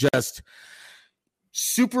 Like it was just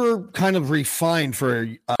super kind of refined for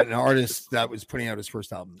an artist that was putting out his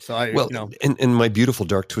first album. So and My Beautiful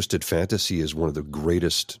Dark Twisted Fantasy is one of the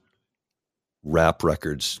greatest rap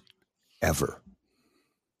records ever.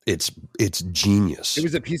 It's genius. It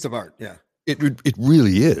was a piece of art. Yeah. It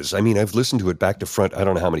really is. I mean, I've listened to it back to front, I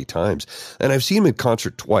don't know how many times, and I've seen him in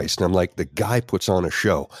concert twice, and I'm like, the guy puts on a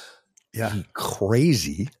show. Yeah.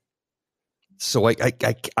 Crazy. So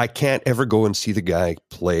I can't ever go and see the guy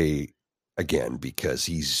play again because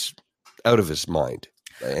he's out of his mind.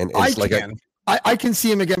 And it's I can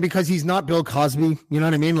see him again because he's not Bill Cosby. You know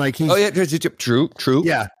what I mean? Like he's true.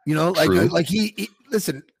 Yeah. Like he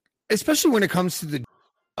listen, especially when it comes to the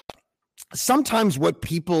sometimes what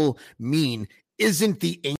people mean isn't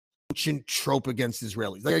the ancient trope against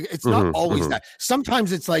Israelis. Like it's not always that.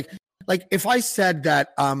 Sometimes it's like if I said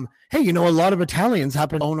that, hey, a lot of Italians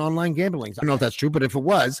happen to own online gambling. I don't know if that's true, but if it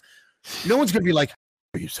was, no one's going to be like,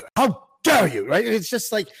 how dare you? Right. And it's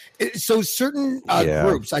just like, so certain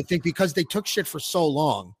groups, I think because they took shit for so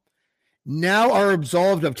long, now are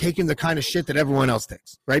absolved of taking the kind of shit that everyone else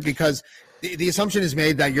takes. Right. Because the assumption is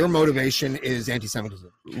made that your motivation is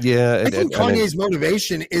anti-Semitism. Yeah. I think Kanye's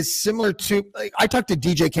motivation is similar to, I talked to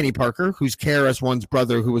DJ Kenny Parker, who's KRS-One's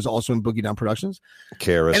brother, who was also in Boogie Down Productions.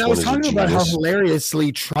 KRS-One and I was talking about how genius.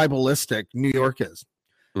 Hilariously tribalistic New York is.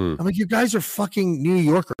 I'm like, you guys are fucking New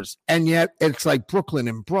Yorkers. And yet it's like Brooklyn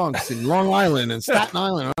and Bronx and Long Island and Staten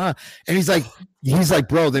Island. And he's like,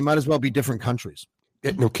 bro, they might as well be different countries.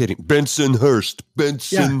 No kidding. Bensonhurst.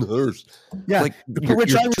 Yeah. Like you're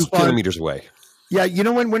 2 kilometers away. Yeah.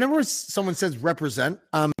 Whenever someone says represent,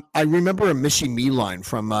 I remember a Missy Me line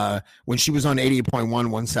from when she was on 88.1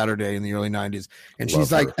 one Saturday in the early 90s. And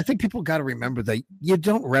she's like, I think people got to remember that you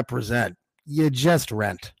don't represent, you just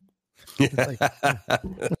rent. Like,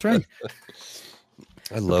 that's right.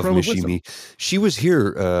 I love Missy Me. She was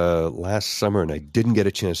here last summer and I didn't get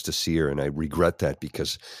a chance to see her. And I regret that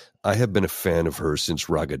because I have been a fan of her since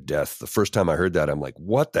Raga Death. The first time I heard that, I'm like,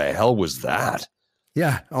 what the hell was that?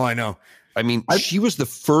 Yeah. Oh, I know. I mean, she was the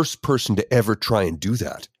first person to ever try and do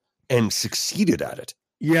that and succeeded at it.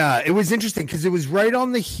 Yeah, it was interesting because it was right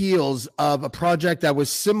on the heels of a project that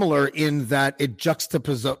was similar in that it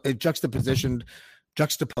juxtaposed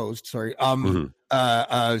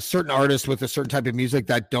certain artists with a certain type of music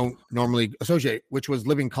that don't normally associate, which was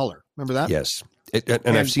Living Colour. Remember that? Yes.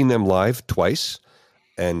 And I've seen them live twice,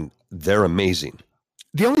 and they're amazing.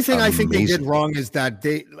 The only thing I think they did wrong is that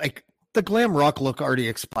they like the glam rock look already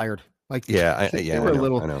expired. Like they were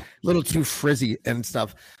a little too frizzy and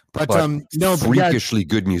stuff. But freakishly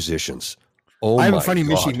good musicians. Oh, I have a funny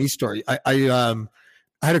Missy Me story. I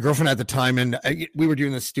had a girlfriend at the time, and we were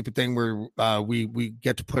doing this stupid thing where we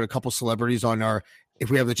get to put a couple celebrities on our. If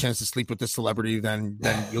we have the chance to sleep with this celebrity, then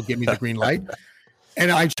you'll give me the green light.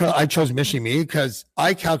 And I chose Missy Me because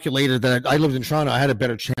I calculated that I lived in Toronto. I had a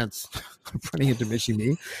better chance of running into Missy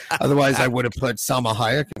Me. Otherwise, I would have put Salma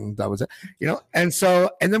Hayek, and that was it.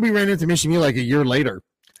 And then we ran into Missy Me like a year later.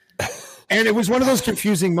 And it was one of those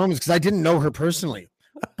confusing moments because I didn't know her personally,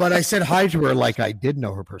 but I said hi to her like I did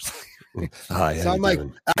know her personally. Hi. So I'm like,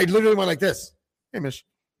 I literally went like this, "Hey, Mish,"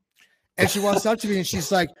 and she walks up to me and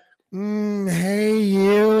she's like, "Hey,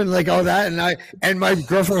 you," and like all that, and my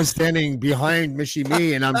girlfriend was standing behind Missy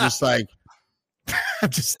Me, and I'm just like,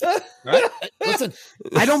 right? Listen,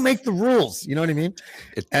 I don't make the rules, you know what I mean?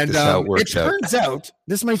 It turns out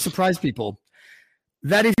this might surprise people.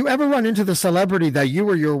 That if you ever run into the celebrity that you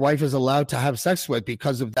or your wife is allowed to have sex with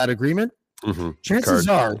because of that agreement, chances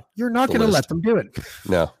are you're not going to let them do it.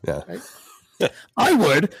 No, yeah. Right? I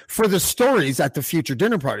would, for the stories at the future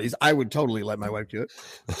dinner parties, I would totally let my wife do it.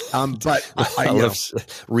 But I love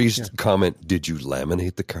Ree's comment, did you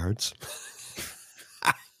laminate the cards?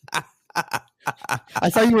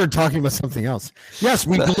 I thought you were talking about something else. Yes,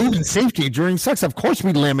 we believe in safety during sex. Of course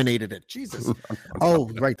we laminated it. Jesus.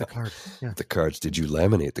 Oh, right, the card. Yeah. The cards. Did you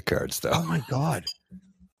laminate the cards, though? Oh, my God.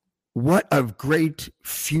 What a great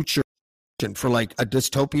future for like a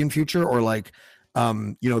dystopian future or like,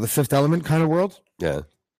 the Fifth Element kind of world. Yeah.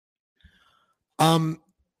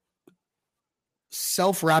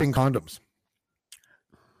 Self-wrapping condoms.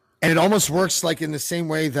 And it almost works like in the same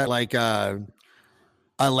way that like a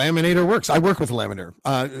laminator works. I work with a laminator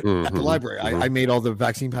at the library. I made all the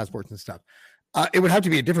vaccine passports and stuff. It would have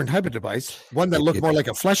to be a different type of device, one that looked more like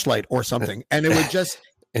a fleshlight or something. And it would just...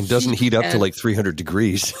 And doesn't heat up to like 300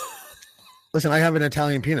 degrees. Listen, I have an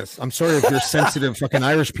Italian penis. I'm sorry if your sensitive fucking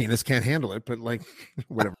Irish penis can't handle it, but like,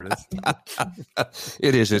 whatever it is.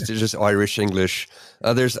 It is. It's just Irish, English.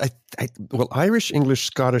 There's Irish, English,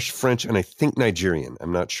 Scottish, French, and I think Nigerian.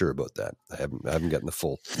 I'm not sure about that. I haven't gotten the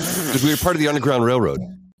full. Because we were part of the Underground Railroad.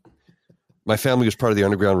 My family was part of the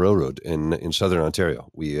Underground Railroad in Southern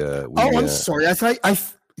Ontario. I'm sorry. I thought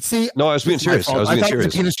see. No, I was being serious. I thought it was a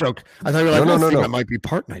penis joke. I thought you were like, no. I might be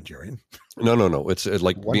part Nigerian. No. It's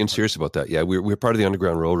like being serious about that. Yeah, we're part of the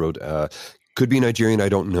Underground Railroad. Could be Nigerian. I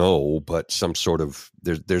don't know, but some sort of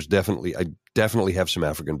there's definitely I definitely have some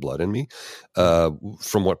African blood in me.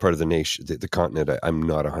 From what part of the nation, the continent, I'm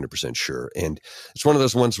not 100% sure. And it's one of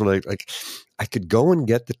those ones where I could go and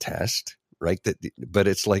get the test, right? But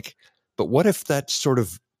it's like, but what if that sort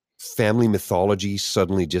of family mythology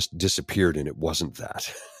suddenly just disappeared and it wasn't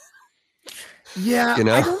that? Yeah, I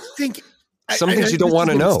don't think some things you don't want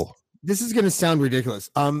to know. This is going to sound ridiculous.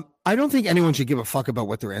 I don't think anyone should give a fuck about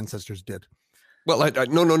what their ancestors did. Well,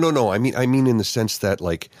 no. I mean, in the sense that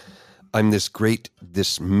like I'm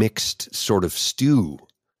this mixed sort of stew,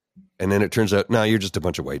 and then it turns out, no, you're just a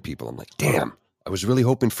bunch of white people. I'm like, damn, I was really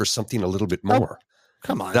hoping for something a little bit more.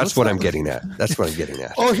 Come on. That's what I'm getting at. That's what I'm getting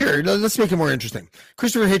at. Oh, here, let's make it more interesting.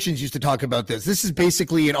 Christopher Hitchens used to talk about this. This is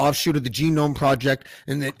basically an offshoot of the Genome Project,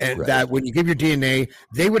 and that when you give your DNA,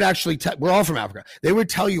 they would actually we're all from Africa. They would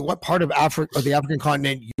tell you what part of Africa or the African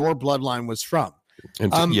continent your bloodline was from.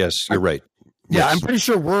 And yes, you're right. Yeah, I'm pretty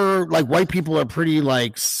sure we're like white people are pretty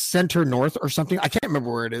like center north or something. I can't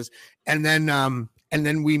remember where it is. And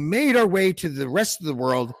then we made our way to the rest of the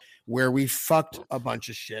world where we fucked a bunch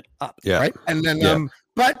of shit up. Yeah. Right. And then,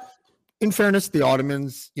 but in fairness, the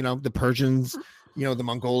Ottomans, the Persians, the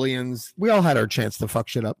Mongolians, we all had our chance to fuck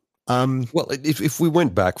shit up. Well, if we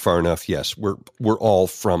went back far enough, yes, we're all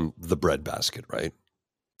from the breadbasket, right?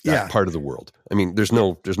 That part of the world. I mean, there's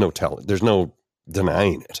no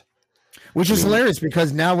denying it. Which is hilarious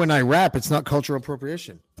because now when I rap, it's not cultural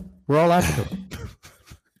appropriation. We're all African.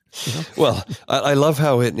 Well, I love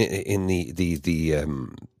how in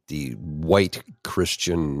the white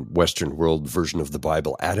Christian Western world version of the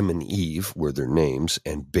Bible, Adam and Eve were their names,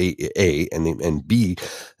 and A and B,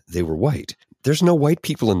 they were white. There's no white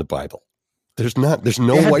people in the Bible. There's no they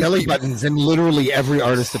had white belly people. buttons in literally every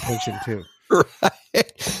artist depiction too.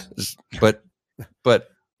 Right. But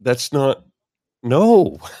that's not.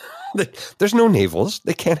 No, there's no navels.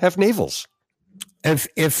 They can't have navels.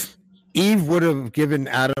 If Eve would have given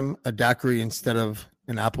Adam a daiquiri instead of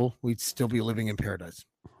an apple, we'd still be living in paradise.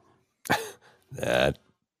 That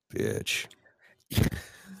bitch.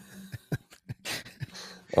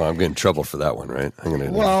 Oh, I'm getting in trouble for that one, right?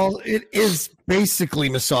 Well, it is basically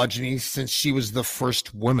misogyny since she was the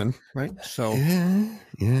first woman, right? So yeah,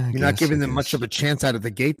 you're not giving them much of a chance out of the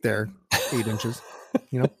gate there, 8 inches,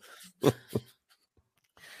 you know?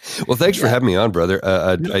 Well, thanks for having me on, brother.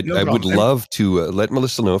 I would problem. love to let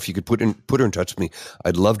Melissa know if you could put her in touch with me.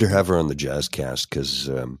 I'd love to have her on the Jazzcast because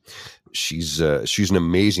she's an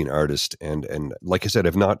amazing artist, and like I said,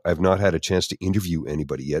 I've not had a chance to interview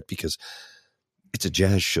anybody yet because it's a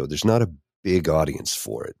jazz show. There's not a big audience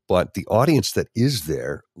for it, but the audience that is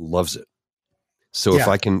there loves it. So if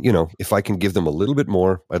I can give them a little bit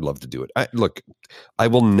more, I'd love to do it. I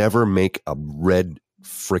will never make a red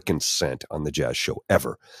frickin' cent on the jazz show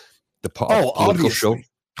ever. The political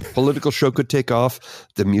show could take off.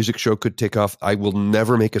 The music show could take off. I will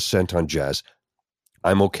never make a cent on jazz.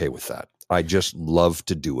 I'm okay with that. I just love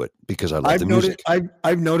to do it because I love the music.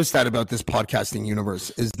 I've noticed that about this podcasting universe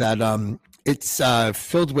is that it's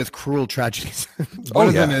filled with cruel tragedies. One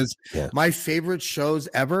of them is my favorite shows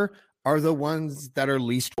ever are the ones that are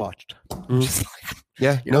least watched.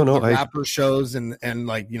 Rapper shows and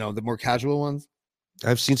like, you know, the more casual ones.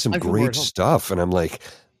 I've seen some great stuff and I'm like,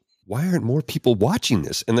 why aren't more people watching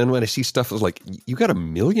this? And then when I see stuff, I was like, you got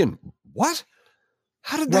 1 million. What?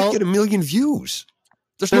 How did that get 1 million views?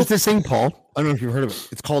 There's this thing, Paul. I don't know if you've heard of it.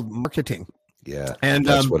 It's called marketing. Yeah. And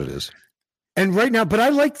that's what it is. And right now, but I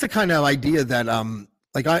like the kind of idea that I'm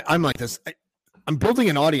like this. I'm building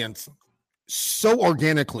an audience so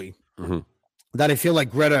organically that I feel like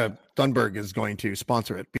Greta Thunberg is going to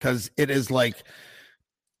sponsor it because it is like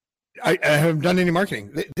I haven't done any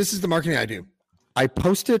marketing. This is the marketing I do. I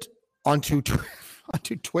post it onto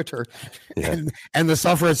Twitter, and the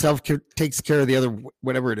software itself takes care of the other,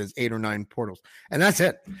 whatever it is, 8 or 9 portals, and that's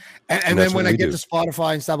it. And then when I get to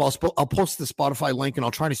Spotify and stuff, I'll post the Spotify link and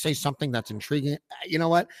I'll try to say something that's intriguing. You know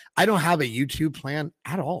what? I don't have a YouTube plan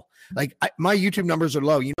at all. Like my YouTube numbers are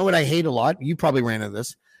low. You know what I hate a lot? You probably ran into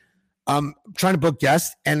this. Trying to book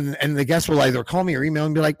guests, and the guests will either call me or email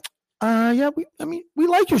and be like, we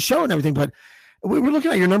like your show and everything, but we're looking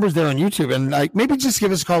at your numbers there on YouTube, and like maybe just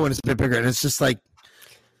give us a call when it's a bit bigger. And it's just like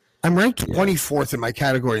I'm ranked 24th in my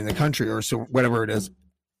category in the country, or so whatever it is.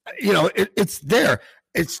 You know, it's there.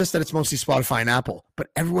 It's just that it's mostly Spotify and Apple, but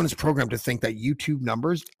everyone is programmed to think that YouTube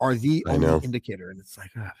numbers are the only indicator, and it's like,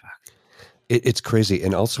 oh, fuck. It's crazy.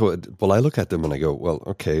 And also, I look at them and I go, well,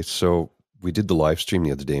 okay, so we did the live stream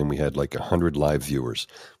the other day and we had like 100 live viewers,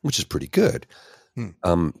 which is pretty good.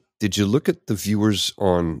 Did you look at the viewers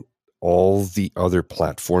on all the other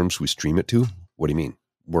platforms we stream it to? What do you mean?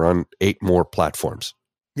 We're on 8 more platforms.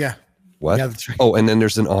 Yeah. What? Yeah, that's right. Oh, and then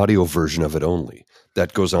there's an audio version of it only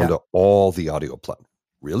that goes on to all the audio platforms.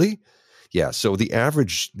 Really? Yeah. So the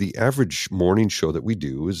average morning show that we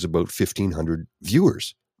do is about 1,500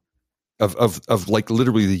 viewers of like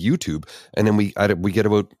literally the YouTube, and then we get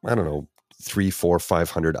about, I don't know, 300, 400,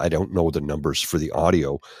 500. I don't know the numbers for the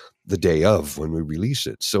audio the day of when we release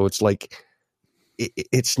it. So it's like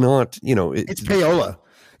it's not, you know, it's payola.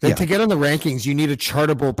 To get on the rankings, you need a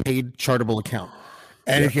paid chartable account,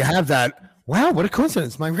 and if you have that, wow, what a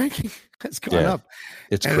coincidence! My ranking has gone up.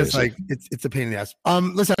 It's crazy. It's like it's a pain in the ass.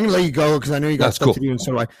 Listen, I'm gonna let you go because I know you got stuff to do, and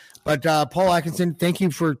so do I. But Paul Atkinson, thank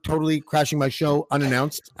you for totally crashing my show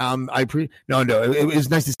unannounced. It was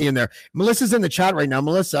nice to see you in there. Melissa's in the chat right now.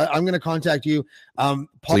 Melissa, I'm gonna contact you. Paul,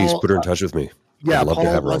 please put her in touch with me. Yeah, I'd love Paul to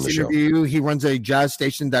have her on the show. You. He runs a jazz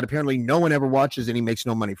station that apparently no one ever watches, and he makes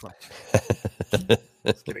no money from.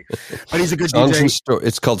 Just kidding. But he's a good DJ.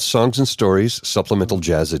 It's called Songs and Stories Supplemental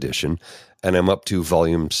Jazz Edition, and I'm up to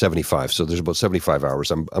volume 75. So there's about 75 hours.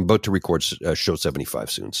 I'm about to record show 75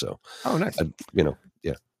 soon. So nice.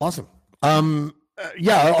 Awesome. I'll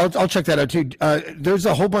check that out too. There's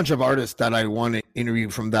a whole bunch of artists that I want to interview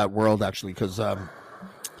from that world actually, because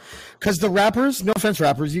the rappers, no offense,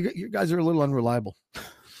 rappers, you guys are a little unreliable.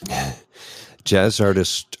 Jazz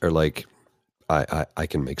artists are like, I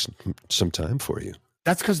can make some time for you.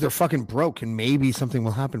 That's because they're fucking broke, and maybe something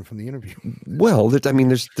will happen from the interview. Well,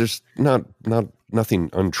 there's nothing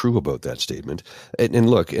untrue about that statement. And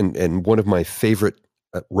look, and one of my favorite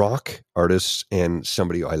rock artists and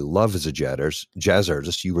somebody I love as a jazz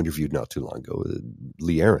artist you interviewed not too long ago,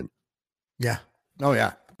 Lee Aaron. Yeah. Oh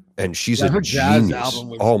yeah. And she's her genius. Jazz album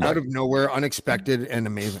was out of nowhere, unexpected, and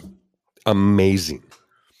amazing. Amazing.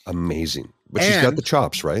 But she's got the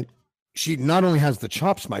chops, right? she not only has the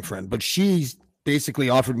chops, my friend, but she's basically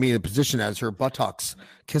offered me a position as her buttocks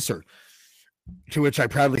kisser, to which I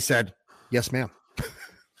proudly said, yes, ma'am.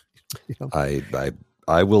 You know?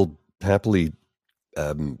 I will happily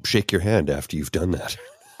shake your hand after you've done that.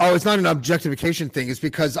 Oh, it's not an objectification thing. It's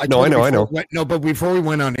because I know. No, but before we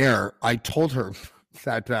went on air, I told her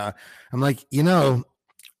that I'm like,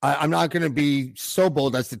 I'm not going to be so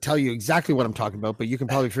bold as to tell you exactly what I'm talking about, but you can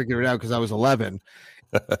probably figure it out because I was 11.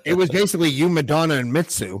 It was basically you, Madonna, and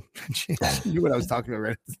Mitsu. She knew what I was talking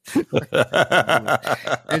about, right?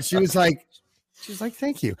 And she was like,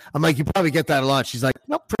 thank you. I'm like, you probably get that a lot. She's like,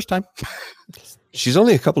 nope, first time. She's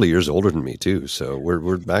only a couple of years older than me too, so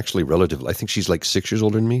we're actually relatively. I think she's like 6 years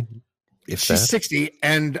older than me. If she's that. 60,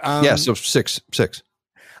 and yeah, so six.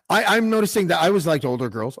 I'm noticing that I was liked older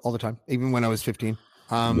girls all the time, even when I was 15.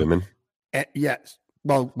 Women. Yes.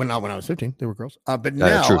 Well, when I was 15, they were girls. But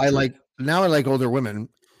now I like older women,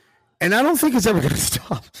 and I don't think it's ever going to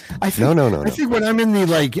stop. I think, no. I think when I'm in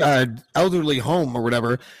the elderly home or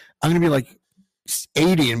whatever, I'm going to be like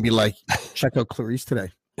 80 and be like, check out Clarice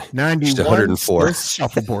today. 91, 104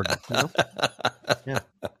 shuffleboard. You know? Yeah.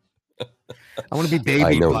 I want to be babied.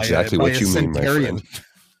 I know by exactly what you mean, my friend.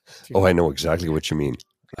 Oh, I know exactly what you mean.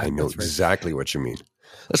 I know exactly what you mean.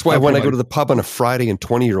 That's why when I go to the pub on a Friday and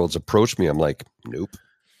 20-year-olds approach me, I'm like, nope.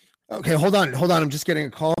 Okay, hold on. I'm just getting a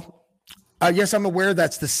call. Yes, I'm aware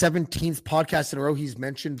that's the 17th podcast in a row he's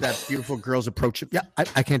mentioned that beautiful girls approach him. Yeah,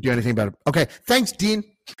 I can't do anything about it. Okay, thanks, Dean.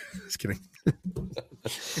 Just kidding.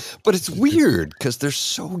 But it's weird because they're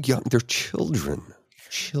so young. They're children.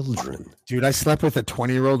 Dude, I slept with a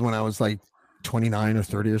 20-year-old when I was like 29 or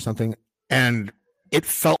 30 or something, and it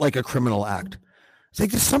felt like a criminal act. It's like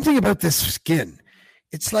there's something about this skin.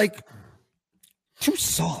 It's like too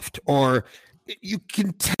soft, or you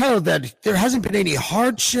can tell that there hasn't been any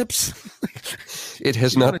hardships. It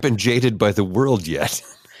has not been jaded by the world yet.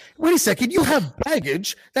 Wait a second. You have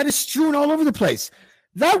baggage that is strewn all over the place.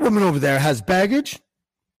 That woman over there has baggage,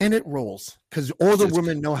 and it rolls because all the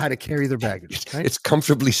women know how to carry their baggage. Right? It's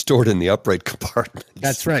comfortably stored in the upright compartment.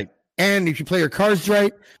 That's right. And if you play your cards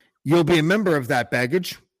right, you'll be a member of that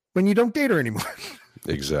baggage when you don't date her anymore.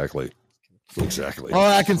 Exactly. Paul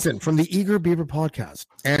Atkinson from the Eager Beaver podcast.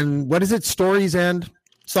 And what is it? Stories and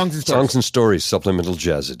Songs and Stories. Songs and Stories Supplemental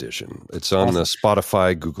Jazz Edition. It's on the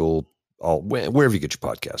Spotify, Google, wherever you get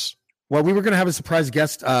your podcasts. Well, we were going to have a surprise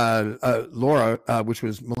guest, Laura, which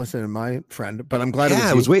was Melissa and my friend, but I'm glad.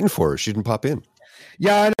 I was waiting for her. She didn't pop in.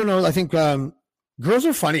 Yeah, I don't know. I think girls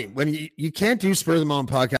are funny when you can't do spur of the moment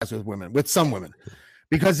podcasts with some women,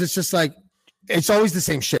 because it's just like, it's always the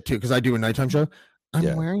same shit too. Because I do a nighttime show.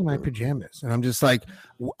 I'm wearing my pajamas, and I'm just like,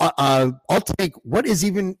 I'll take what is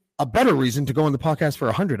even a better reason to go on the podcast for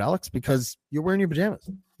 100, Alex, because you're wearing your pajamas.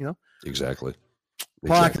 You know. Exactly.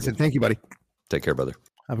 Paul Atkinson, thank you, buddy. Take care, brother.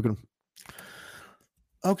 Have a good one.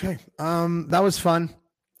 Okay. That was fun.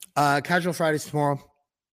 Casual Fridays tomorrow.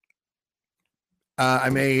 I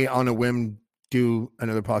may on a whim do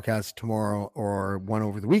another podcast tomorrow or one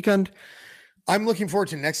over the weekend. I'm looking forward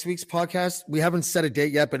to next week's podcast. We haven't set a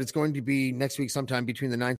date yet, but it's going to be next week sometime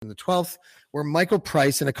between the 9th and the 12th, where Michael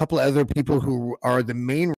Price and a couple of other people who are the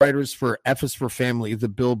main writers for F is for Family, the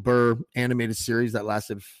Bill Burr animated series that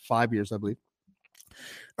lasted 5 years, I believe,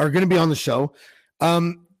 are going to be on the show.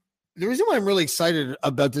 The reason why I'm really excited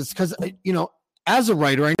about this, because, as a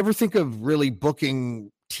writer, I never think of really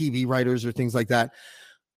booking TV writers or things like that.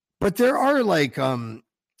 But there are like a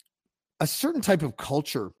certain type of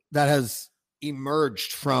culture that has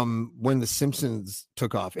emerged from when The Simpsons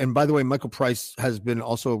took off. And by the way, Michael Price has been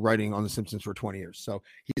also writing on The Simpsons for 20 years. So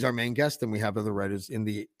he's our main guest, and we have other writers in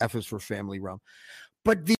the F is for Family realm.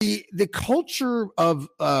 But the culture of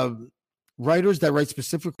writers that write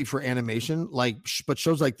specifically for animation, but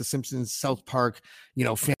shows like The Simpsons, South Park,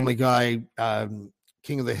 Family Guy,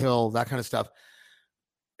 King of the Hill, that kind of stuff.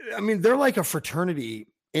 I mean, they're like a fraternity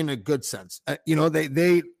in a good sense.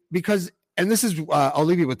 Because and this is, I'll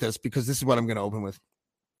leave you with this because this is what I'm going to open with.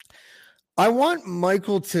 I want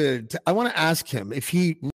Michael I want to ask him if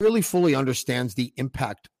he really fully understands the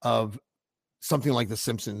impact of something like The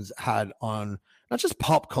Simpsons had on not just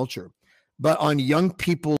pop culture, but on young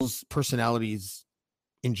people's personalities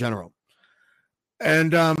in general.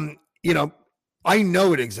 And, I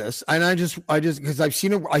know it exists, and I just because I've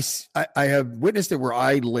seen it, I have witnessed it where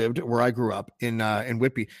I lived, where I grew up in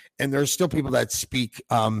Whitby, and there's still people that speak.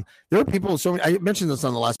 There are people. So I mentioned this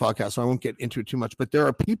on the last podcast, so I won't get into it too much. But there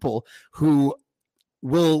are people who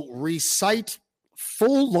will recite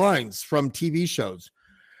full lines from TV shows,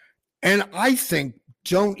 and I think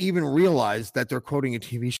don't even realize that they're quoting a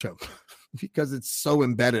TV show because it's so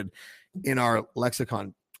embedded in our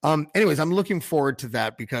lexicon. Anyways, I'm looking forward to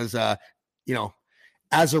that because,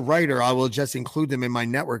 as a writer, I will just include them in my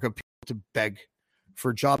network of people to beg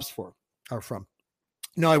for jobs from.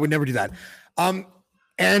 No, I would never do that.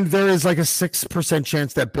 And there is like a 6%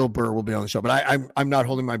 chance that Bill Burr will be on the show, but I'm not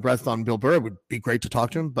holding my breath on Bill Burr. It would be great to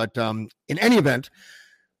talk to him. But in any event,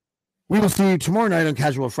 we will see you tomorrow night on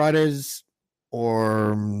Casual Fridays,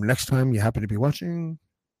 or next time you happen to be watching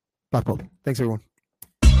Black Bolt. Thanks, everyone.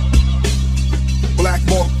 Black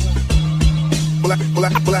Bolt. Black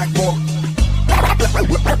Bolt. Black Bolt. Black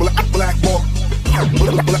Bolt. Black Bolt.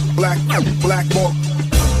 Black Bolt.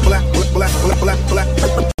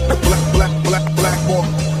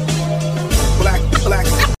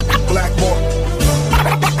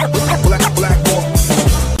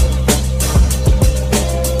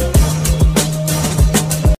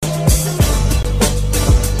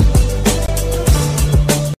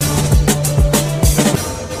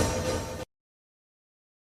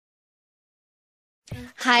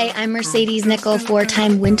 Hi, I'm Mercedes Nichol,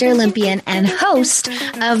 4-time Winter Olympian and host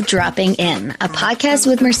of Dropping In, a podcast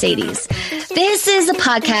with Mercedes. This is a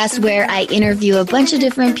podcast where I interview a bunch of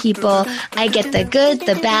different people. I get the good,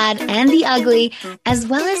 the bad, and the ugly, as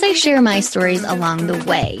well as I share my stories along the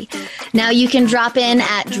way. Now you can drop in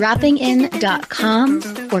at droppingin.com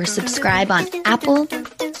or subscribe on Apple,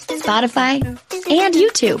 Spotify, and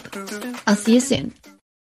YouTube. I'll see you soon.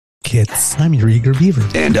 Kids, I'm your eager beaver.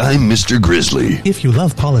 And I'm Mr. Grizzly. If you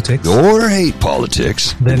love politics or hate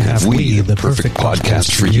politics, then have we the perfect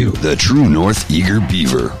podcast for you. The True North Eager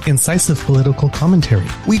Beaver. Incisive political commentary.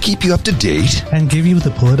 We keep you up to date and give you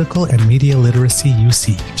the political and media literacy you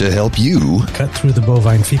seek to help you cut through the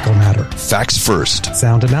bovine fecal matter. Facts first.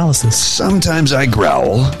 Sound analysis. Sometimes I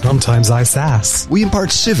growl. Sometimes I sass. We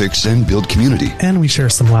impart civics and build community. And we share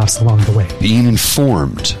some laughs along the way. Being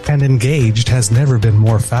informed and engaged has never been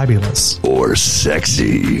more fabulous. Or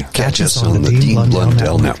sexy. Catch us on the Dean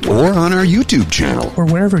Blundell Network. Or on our YouTube channel. Or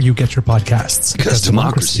wherever you get your podcasts. Because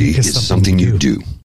democracy is something you do.